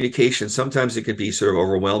communication, sometimes it can be sort of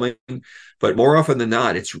overwhelming, but more often than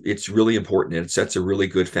not, it's really important, and it sets a really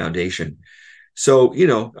good foundation. So,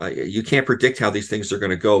 you can't predict how these things are going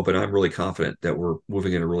to go, but I'm really confident that we're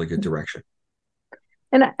moving in a really good direction.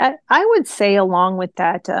 And I would say along with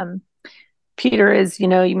that, Peter, is, you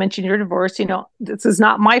mentioned your divorce, this is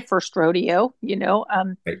not my first rodeo,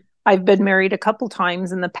 Right. I've been married a couple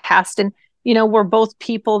times in the past, and, we're both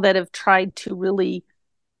people that have tried to really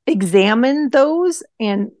examine those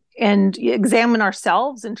and examine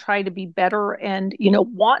ourselves and try to be better and,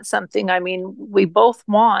 want something. I mean, we both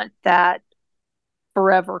want that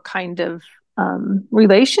forever kind of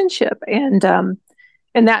relationship. And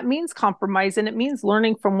that means compromise, and it means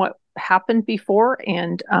learning from what happened before,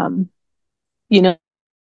 and,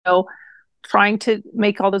 trying to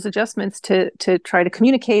make all those adjustments to try to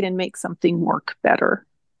communicate and make something work better.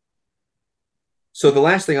 So the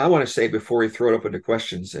last thing I want to say before we throw it open to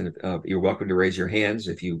questions, and you're welcome to raise your hands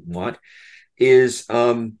if you want, is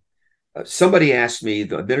somebody asked me,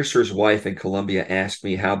 the minister's wife in Colombia asked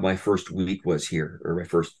me how my first week was here, or my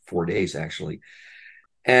first 4 days, actually.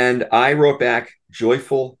 And I wrote back,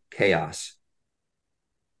 joyful chaos.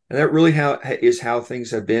 And that really is how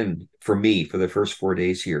things have been for me for the first 4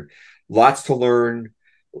 days here. Lots to learn,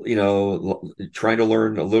 trying to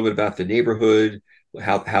learn a little bit about the neighborhood,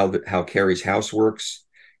 how Carrie's house works,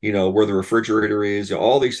 where the refrigerator is,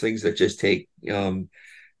 all these things that just take, and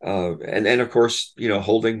then of course,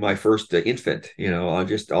 holding my first infant,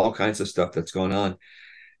 just all kinds of stuff that's going on.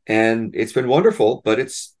 And it's been wonderful, but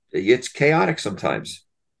it's chaotic sometimes,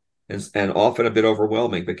 and often a bit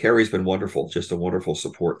overwhelming. But Carrie's been wonderful, just a wonderful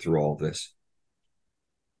support through all of this.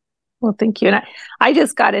 Well, thank you. And I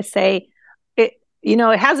just got to say, it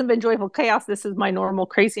hasn't been joyful chaos. This is my normal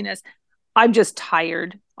craziness. I'm just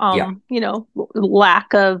tired.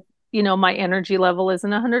 Lack of, my energy level isn't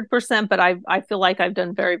 100%, but I feel like I've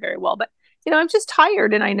done very, very well. But, I'm just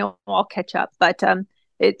tired, and I know I'll catch up. But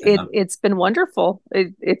it's been wonderful.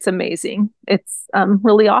 It's amazing. It's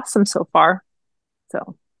really awesome so far.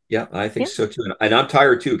 So. Yeah, I think so too. And I'm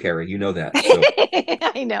tired too, Carrie. You know that. So.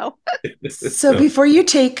 I know. So before you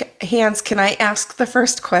take hands, can I ask the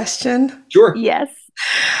first question? Sure. Yes.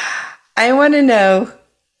 I want to know,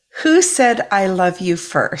 who said I love you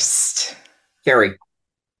first? Carrie.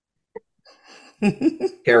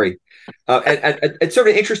 Carrie. It's sort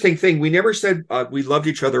of an interesting thing. We never said we loved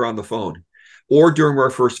each other on the phone or during our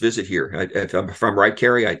first visit here. If I'm right,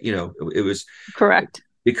 Carrie, it was correct.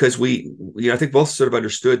 Because we I think both sort of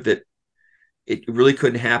understood that it really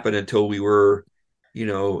couldn't happen until we were,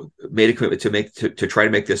 made a commitment to try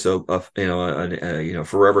to make this a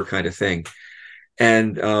forever kind of thing.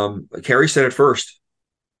 And Carrie said it first.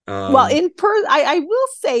 Well, I will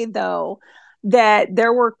say though that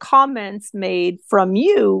there were comments made from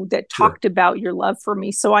you that talked about your love for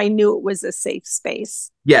me, so I knew it was a safe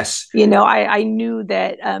space. Yes, I knew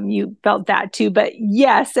that you felt that too. But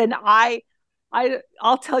yes, and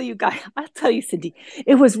I'll tell you guys, I'll tell you, Cindy,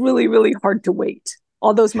 it was really, really hard to wait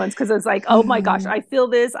all those months, because I was like, oh my gosh, I feel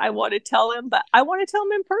this. I want to tell him, but I want to tell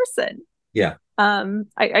him in person. Yeah.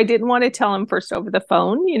 I didn't want to tell him first over the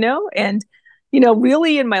phone, and,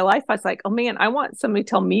 really in my life, I was like, oh man, I want somebody to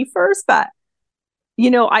tell me first. But,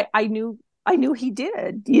 I knew he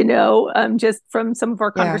did, just from some of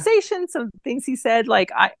our conversations, some things he said,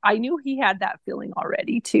 like, I knew he had that feeling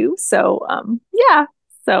already too. So,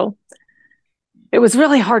 so it was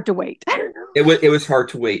really hard to wait. It was hard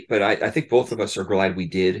to wait, but I think both of us are glad we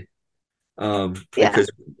did. Because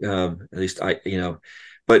at least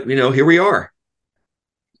but here we are.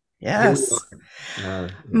 Yes.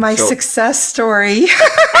 My success story.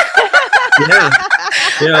 Yeah.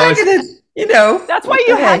 That's why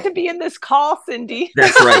you had to be in this call, Cindy.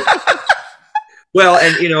 That's right. Well,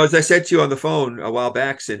 and as I said to you on the phone a while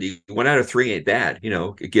back, Cindy, 1 out of 3 ain't bad,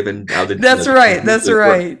 given how the That's right. That's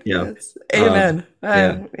right. Yes. Amen.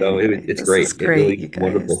 So it's great. It's really a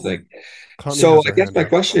wonderful thing. Connie, so I guess my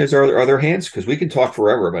question is, are there hands? Because we can talk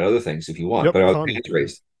forever about other things if you want, Yep, but are hands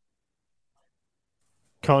raised?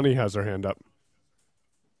 Connie has her hand up.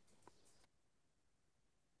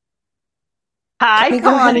 Hi,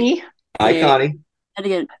 Connie. Hi, Connie. And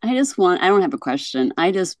again, I don't have a question.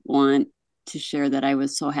 I just want to share that I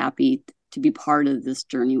was so happy to be part of this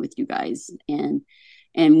journey with you guys and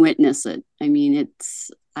witness it. I mean,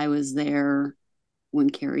 I was there when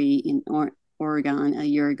Carrie in Oregon a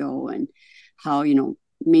year ago, and how,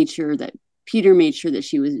 made sure that Peter made sure that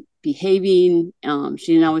she was behaving.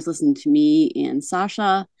 She didn't always listen to me and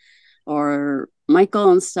Sasha or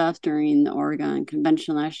Michael and stuff during the Oregon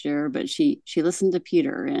convention last year, but she listened to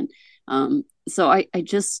Peter. And so I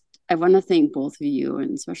I want to thank both of you,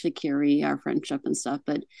 and especially Carrie, our friendship and stuff.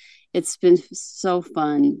 But it's been so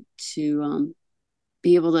fun to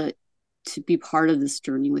be able to be part of this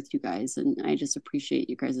journey with you guys, and I just appreciate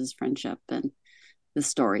you guys' friendship and the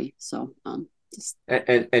story. So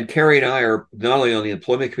and Carrie and I are not only on the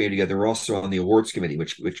employment committee together, we're also on the awards committee,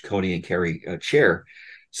 which Coney and Carrie chair.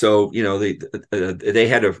 So they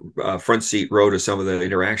had a front seat row to some of the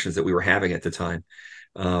interactions that we were having at the time.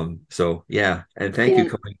 So yeah, and thank you,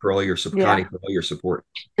 Connie, for all your support. Connie, for all your support.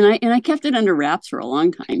 And I kept it under wraps for a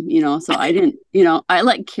long time, So I didn't, I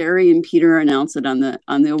let Carrie and Peter announce it on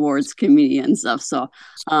the awards committee and stuff. So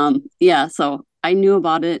so I knew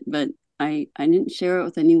about it, but I didn't share it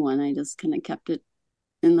with anyone. I just kind of kept it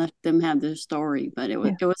and let them have their story. But it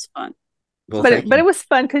was fun. Well, but it was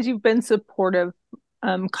fun because you've been supportive.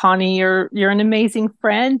 Connie, you're an amazing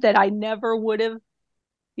friend that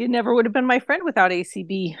you never would have been my friend without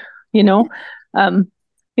ACB.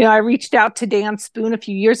 I reached out to Dan Spoon a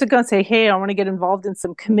few years ago and say, hey, I want to get involved in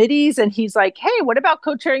some committees. And he's like, hey, what about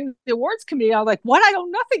co-chairing the awards committee? I was like, what? I know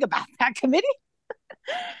nothing about that committee.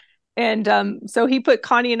 And so he put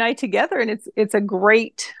Connie and I together, and it's a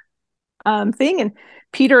great thing. And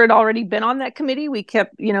Peter had already been on that committee. We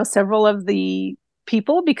kept, several of the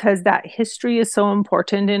people because that history is so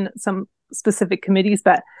important in some specific committees.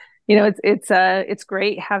 But it's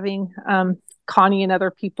great having Connie and other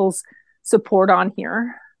people's support on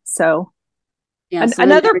here. So,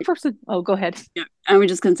 another person. Oh, go ahead. Yeah, I was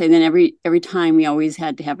just going to say. Then every time we always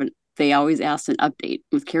had to have they always asked an update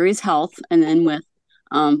with Carrie's health, and then with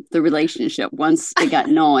the relationship. Once it got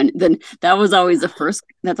known, then that was always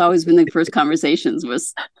that's always been the first conversations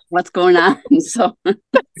was what's going on. So, but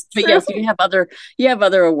yes, you have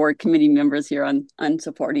other award committee members here on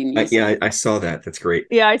supporting you. Yeah, I saw that. That's great.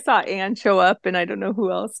 Yeah, I saw Anne show up, and I don't know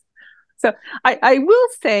who else. So I will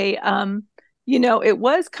say, it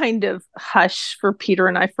was kind of hush for Peter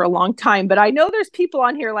and I for a long time, but I know there's people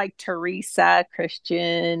on here like Teresa,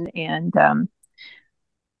 Christian, and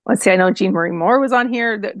let's see, I know Jean Marie Moore was on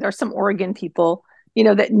here. There's some Oregon people,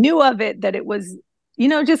 that knew of it, that it was,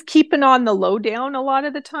 just keeping on the lowdown a lot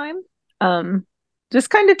of the time. Just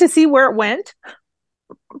kind of to see where it went.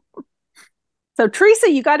 So Teresa,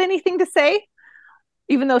 you got anything to say?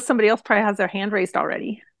 Even though somebody else probably has their hand raised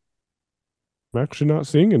already. I'm actually not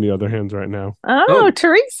seeing any other hands right now. Oh,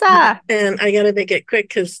 Teresa. And I got to make it quick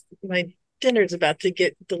because my dinner's about to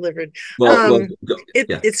get delivered.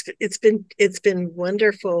 It's been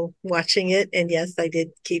wonderful watching it, and yes, I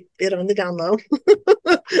did keep it on the down low.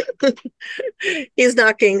 He's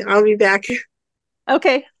knocking. I'll be back.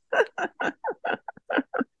 Okay.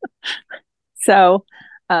 So,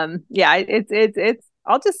 it's.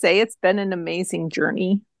 I'll just say it's been an amazing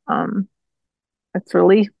journey. It's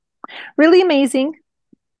really, really amazing.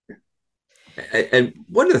 And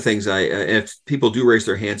one of the things if people do raise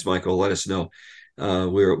their hands, Michael, let us know.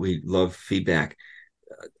 We love feedback.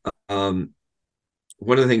 One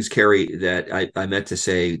of the things, Carrie, that I meant to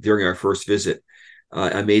say during our first visit,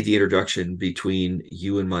 I made the introduction between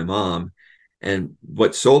you and my mom. And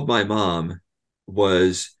what sold my mom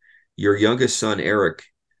was your youngest son, Eric,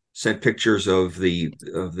 sent pictures of the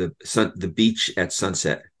beach at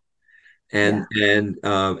sunset. And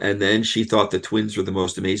then she thought the twins were the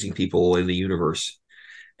most amazing people in the universe.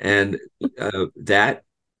 And that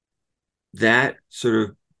sort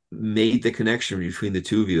of made the connection between the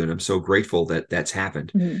two of you. And I'm so grateful that that's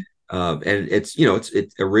happened. Mm-hmm. And it's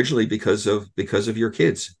originally because of your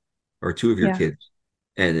kids, or two of your kids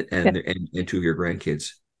and two of your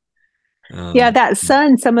grandkids. That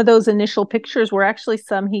son, some of those initial pictures were actually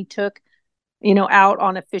some he took, out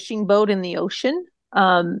on a fishing boat in the ocean.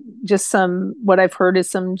 Just what I've heard is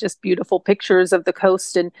some just beautiful pictures of the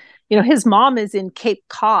coast. And, his mom is in Cape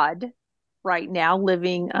Cod right now,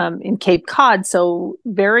 living in Cape Cod. So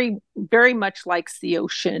very, very much likes the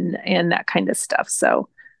ocean and that kind of stuff. So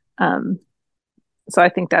I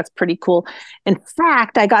think that's pretty cool. In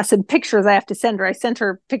fact, I got some pictures I have to send her. I sent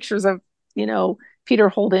her pictures of, Peter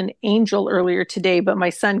holding Angel earlier today, but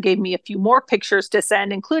my son gave me a few more pictures to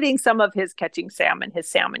send, including some of his catching salmon, his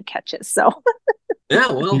salmon catches. So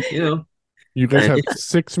yeah, well, you guys have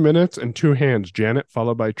 6 minutes and 2 hands. Janet,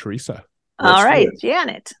 followed by Teresa. All right,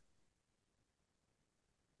 Janet.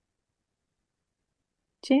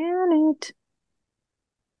 She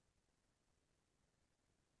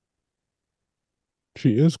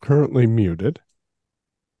is currently muted.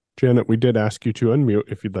 Janet, we did ask you to unmute.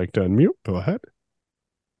 If you'd like to unmute, go ahead.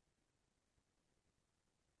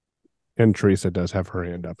 And Teresa does have her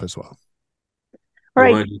hand up as well. All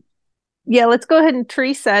right. Yeah, let's go ahead and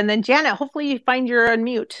Teresa, and then Janet, hopefully you find your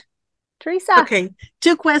unmute. Teresa. Okay.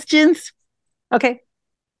 2 questions. Okay.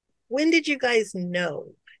 when did you guys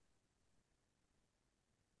know?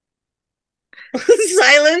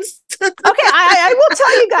 Silence. Okay, I will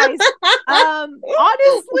tell you guys.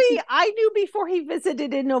 Honestly, I knew before he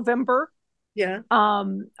visited in November. Yeah.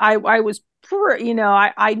 I was,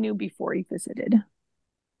 I knew before he visited.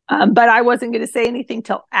 But I wasn't going to say anything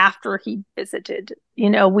till after he visited.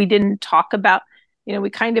 We didn't talk about, we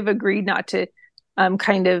kind of agreed not to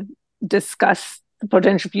kind of discuss the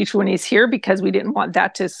potential future when he's here because we didn't want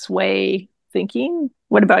that to sway thinking.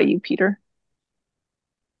 What about you, Peter?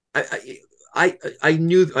 I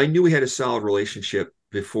knew we had a solid relationship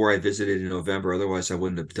before I visited in November. Otherwise, I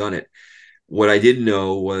wouldn't have done it. What I didn't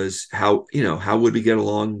know was how would we get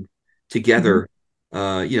along together,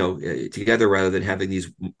 together rather than having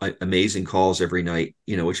these amazing calls every night,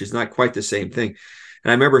 which is not quite the same thing.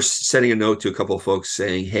 And I remember sending a note to a couple of folks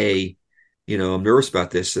saying, hey, I'm nervous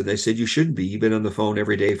about this. And they said, you shouldn't be. You've been on the phone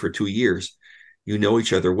every day for 2 years. You know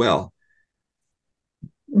each other well.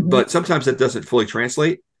 Mm-hmm. But sometimes that doesn't fully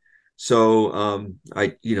translate. So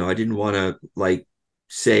I didn't want to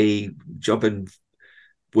say jump in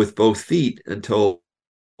with both feet until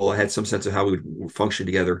I had some sense of how we would function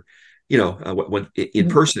together, when in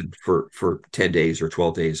person for 10 days or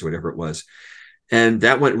 12 days or whatever it was. And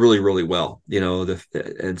that went really, really well,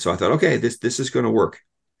 and so I thought, okay, this is going to work.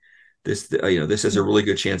 This has a really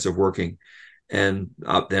good chance of working. And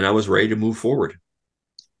then I was ready to move forward.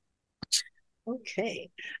 Okay.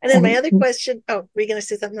 And then my other question, were you going to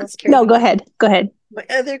say something else, Carrie? No, go ahead. My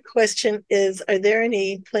other question is, are there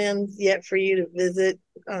any plans yet for you to visit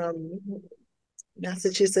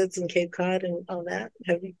Massachusetts and Cape Cod and all that?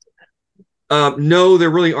 Have you? No, there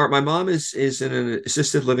really aren't. My mom is in an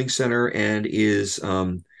assisted living center and is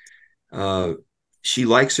she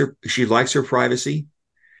likes her privacy.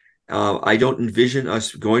 I don't envision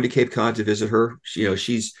us going to Cape Cod to visit her.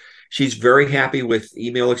 She's very happy with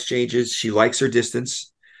email exchanges. She likes her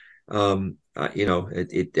distance. That's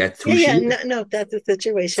who she is. No, that's the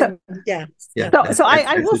situation. So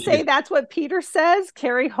I will say that's what Peter says.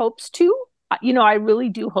 Carrie hopes to. I really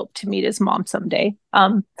do hope to meet his mom someday.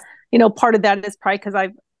 Part of that is probably because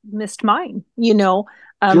I've missed mine. Sure.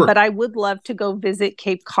 But I would love to go visit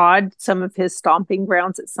Cape Cod, some of his stomping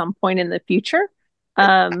grounds at some point in the future.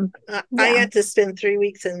 I had to spend 3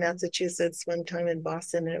 weeks in Massachusetts one time in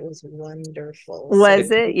Boston, and it was wonderful. Was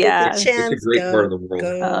it? Yeah. It's a great part of the world.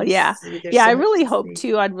 Oh, yeah. Yeah, I really hope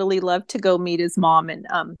to. I'd really love to go meet his mom. And,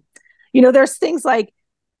 there's things like,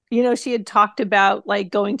 she had talked about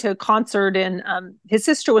going to a concert, and his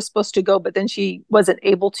sister was supposed to go, but then she wasn't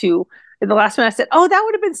able to. And the last one I said, oh, that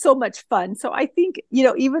would have been so much fun. So I think,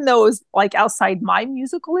 even though it was outside my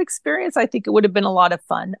musical experience, I think it would have been a lot of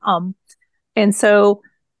fun. And so,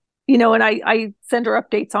 and I send her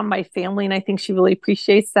updates on my family, and I think she really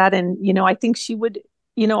appreciates that. And, I think she would,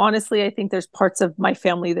 honestly, I think there's parts of my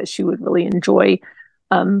family that she would really enjoy.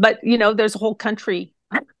 But, there's a whole country.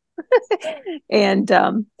 And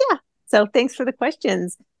so thanks for the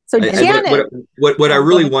questions. So Janet, what I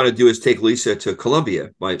really want to do is take Lisa to Columbia,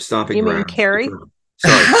 my stomping ground. You mean Carrie?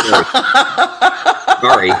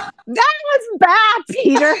 Sorry. That was bad,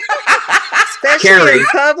 Peter. Especially in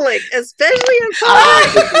public.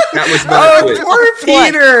 That was my poor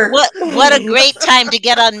Peter. What a great time to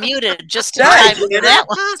get unmuted. Just in time for that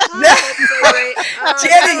one.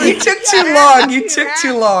 Janet, you took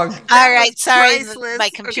too long. All right. Sorry, my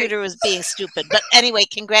computer was being stupid. But anyway,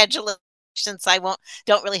 congratulations.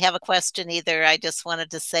 Don't really have a question either. I just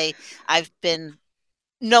wanted to say I've been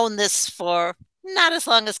known this for not as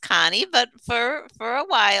long as Connie, but for a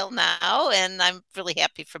while now, and I'm really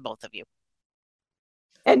happy for both of you.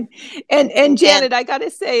 And Janet, I got to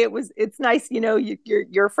say, it's nice,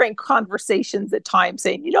 your frank conversations at times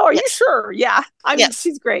saying, are you sure? Yeah,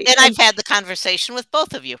 she's great. And I've had the conversation with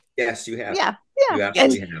both of you. Yes, you have. Yeah. You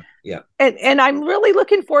absolutely have. Yeah. And I'm really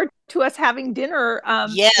looking forward to us having dinner when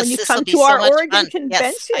you come to our Oregon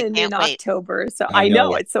convention in October. So I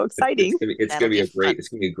know it's so exciting. It's going to be a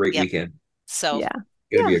great weekend. So it's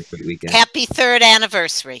going to be a great weekend. Happy 3rd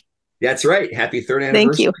anniversary. That's right. Happy 3rd anniversary.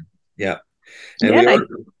 Thank you. Yeah. And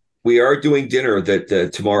we are doing dinner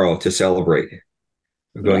tomorrow to celebrate.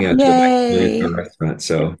 We're going out to the restaurant.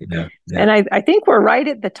 So yeah. And I think we're right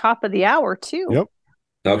at the top of the hour too. Yep.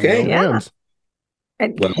 Okay. Yeah.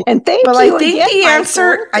 And thank you.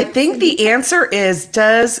 I think the answer is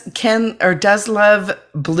does love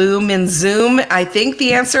bloom in Zoom? I think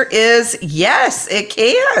the answer is yes, it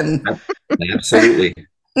can. Absolutely.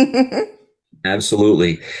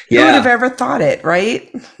 Absolutely. Yeah. Who would have ever thought it,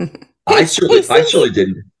 right? I certainly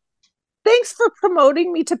didn't. Thanks for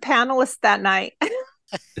promoting me to panelist that night.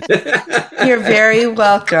 You're very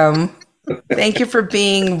welcome. Thank you for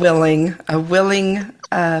being a willing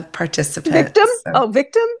participant. Victim? So. Oh,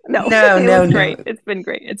 victim? No. No. Great. It's been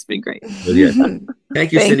great. It's been great. Yeah.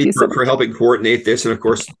 Thank you, Cindy, you so for helping coordinate this, and of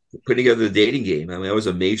course, putting together the dating game. I mean, that was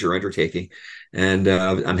a major undertaking, and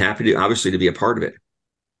I'm happy to obviously to be a part of it.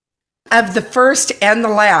 Of the first and the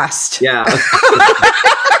last. Yeah.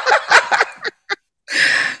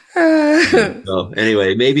 So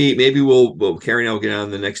anyway, maybe Carrie and I will get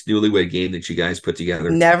on the next Newlywed Game that you guys put together.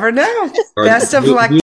 Never know. Best of luck.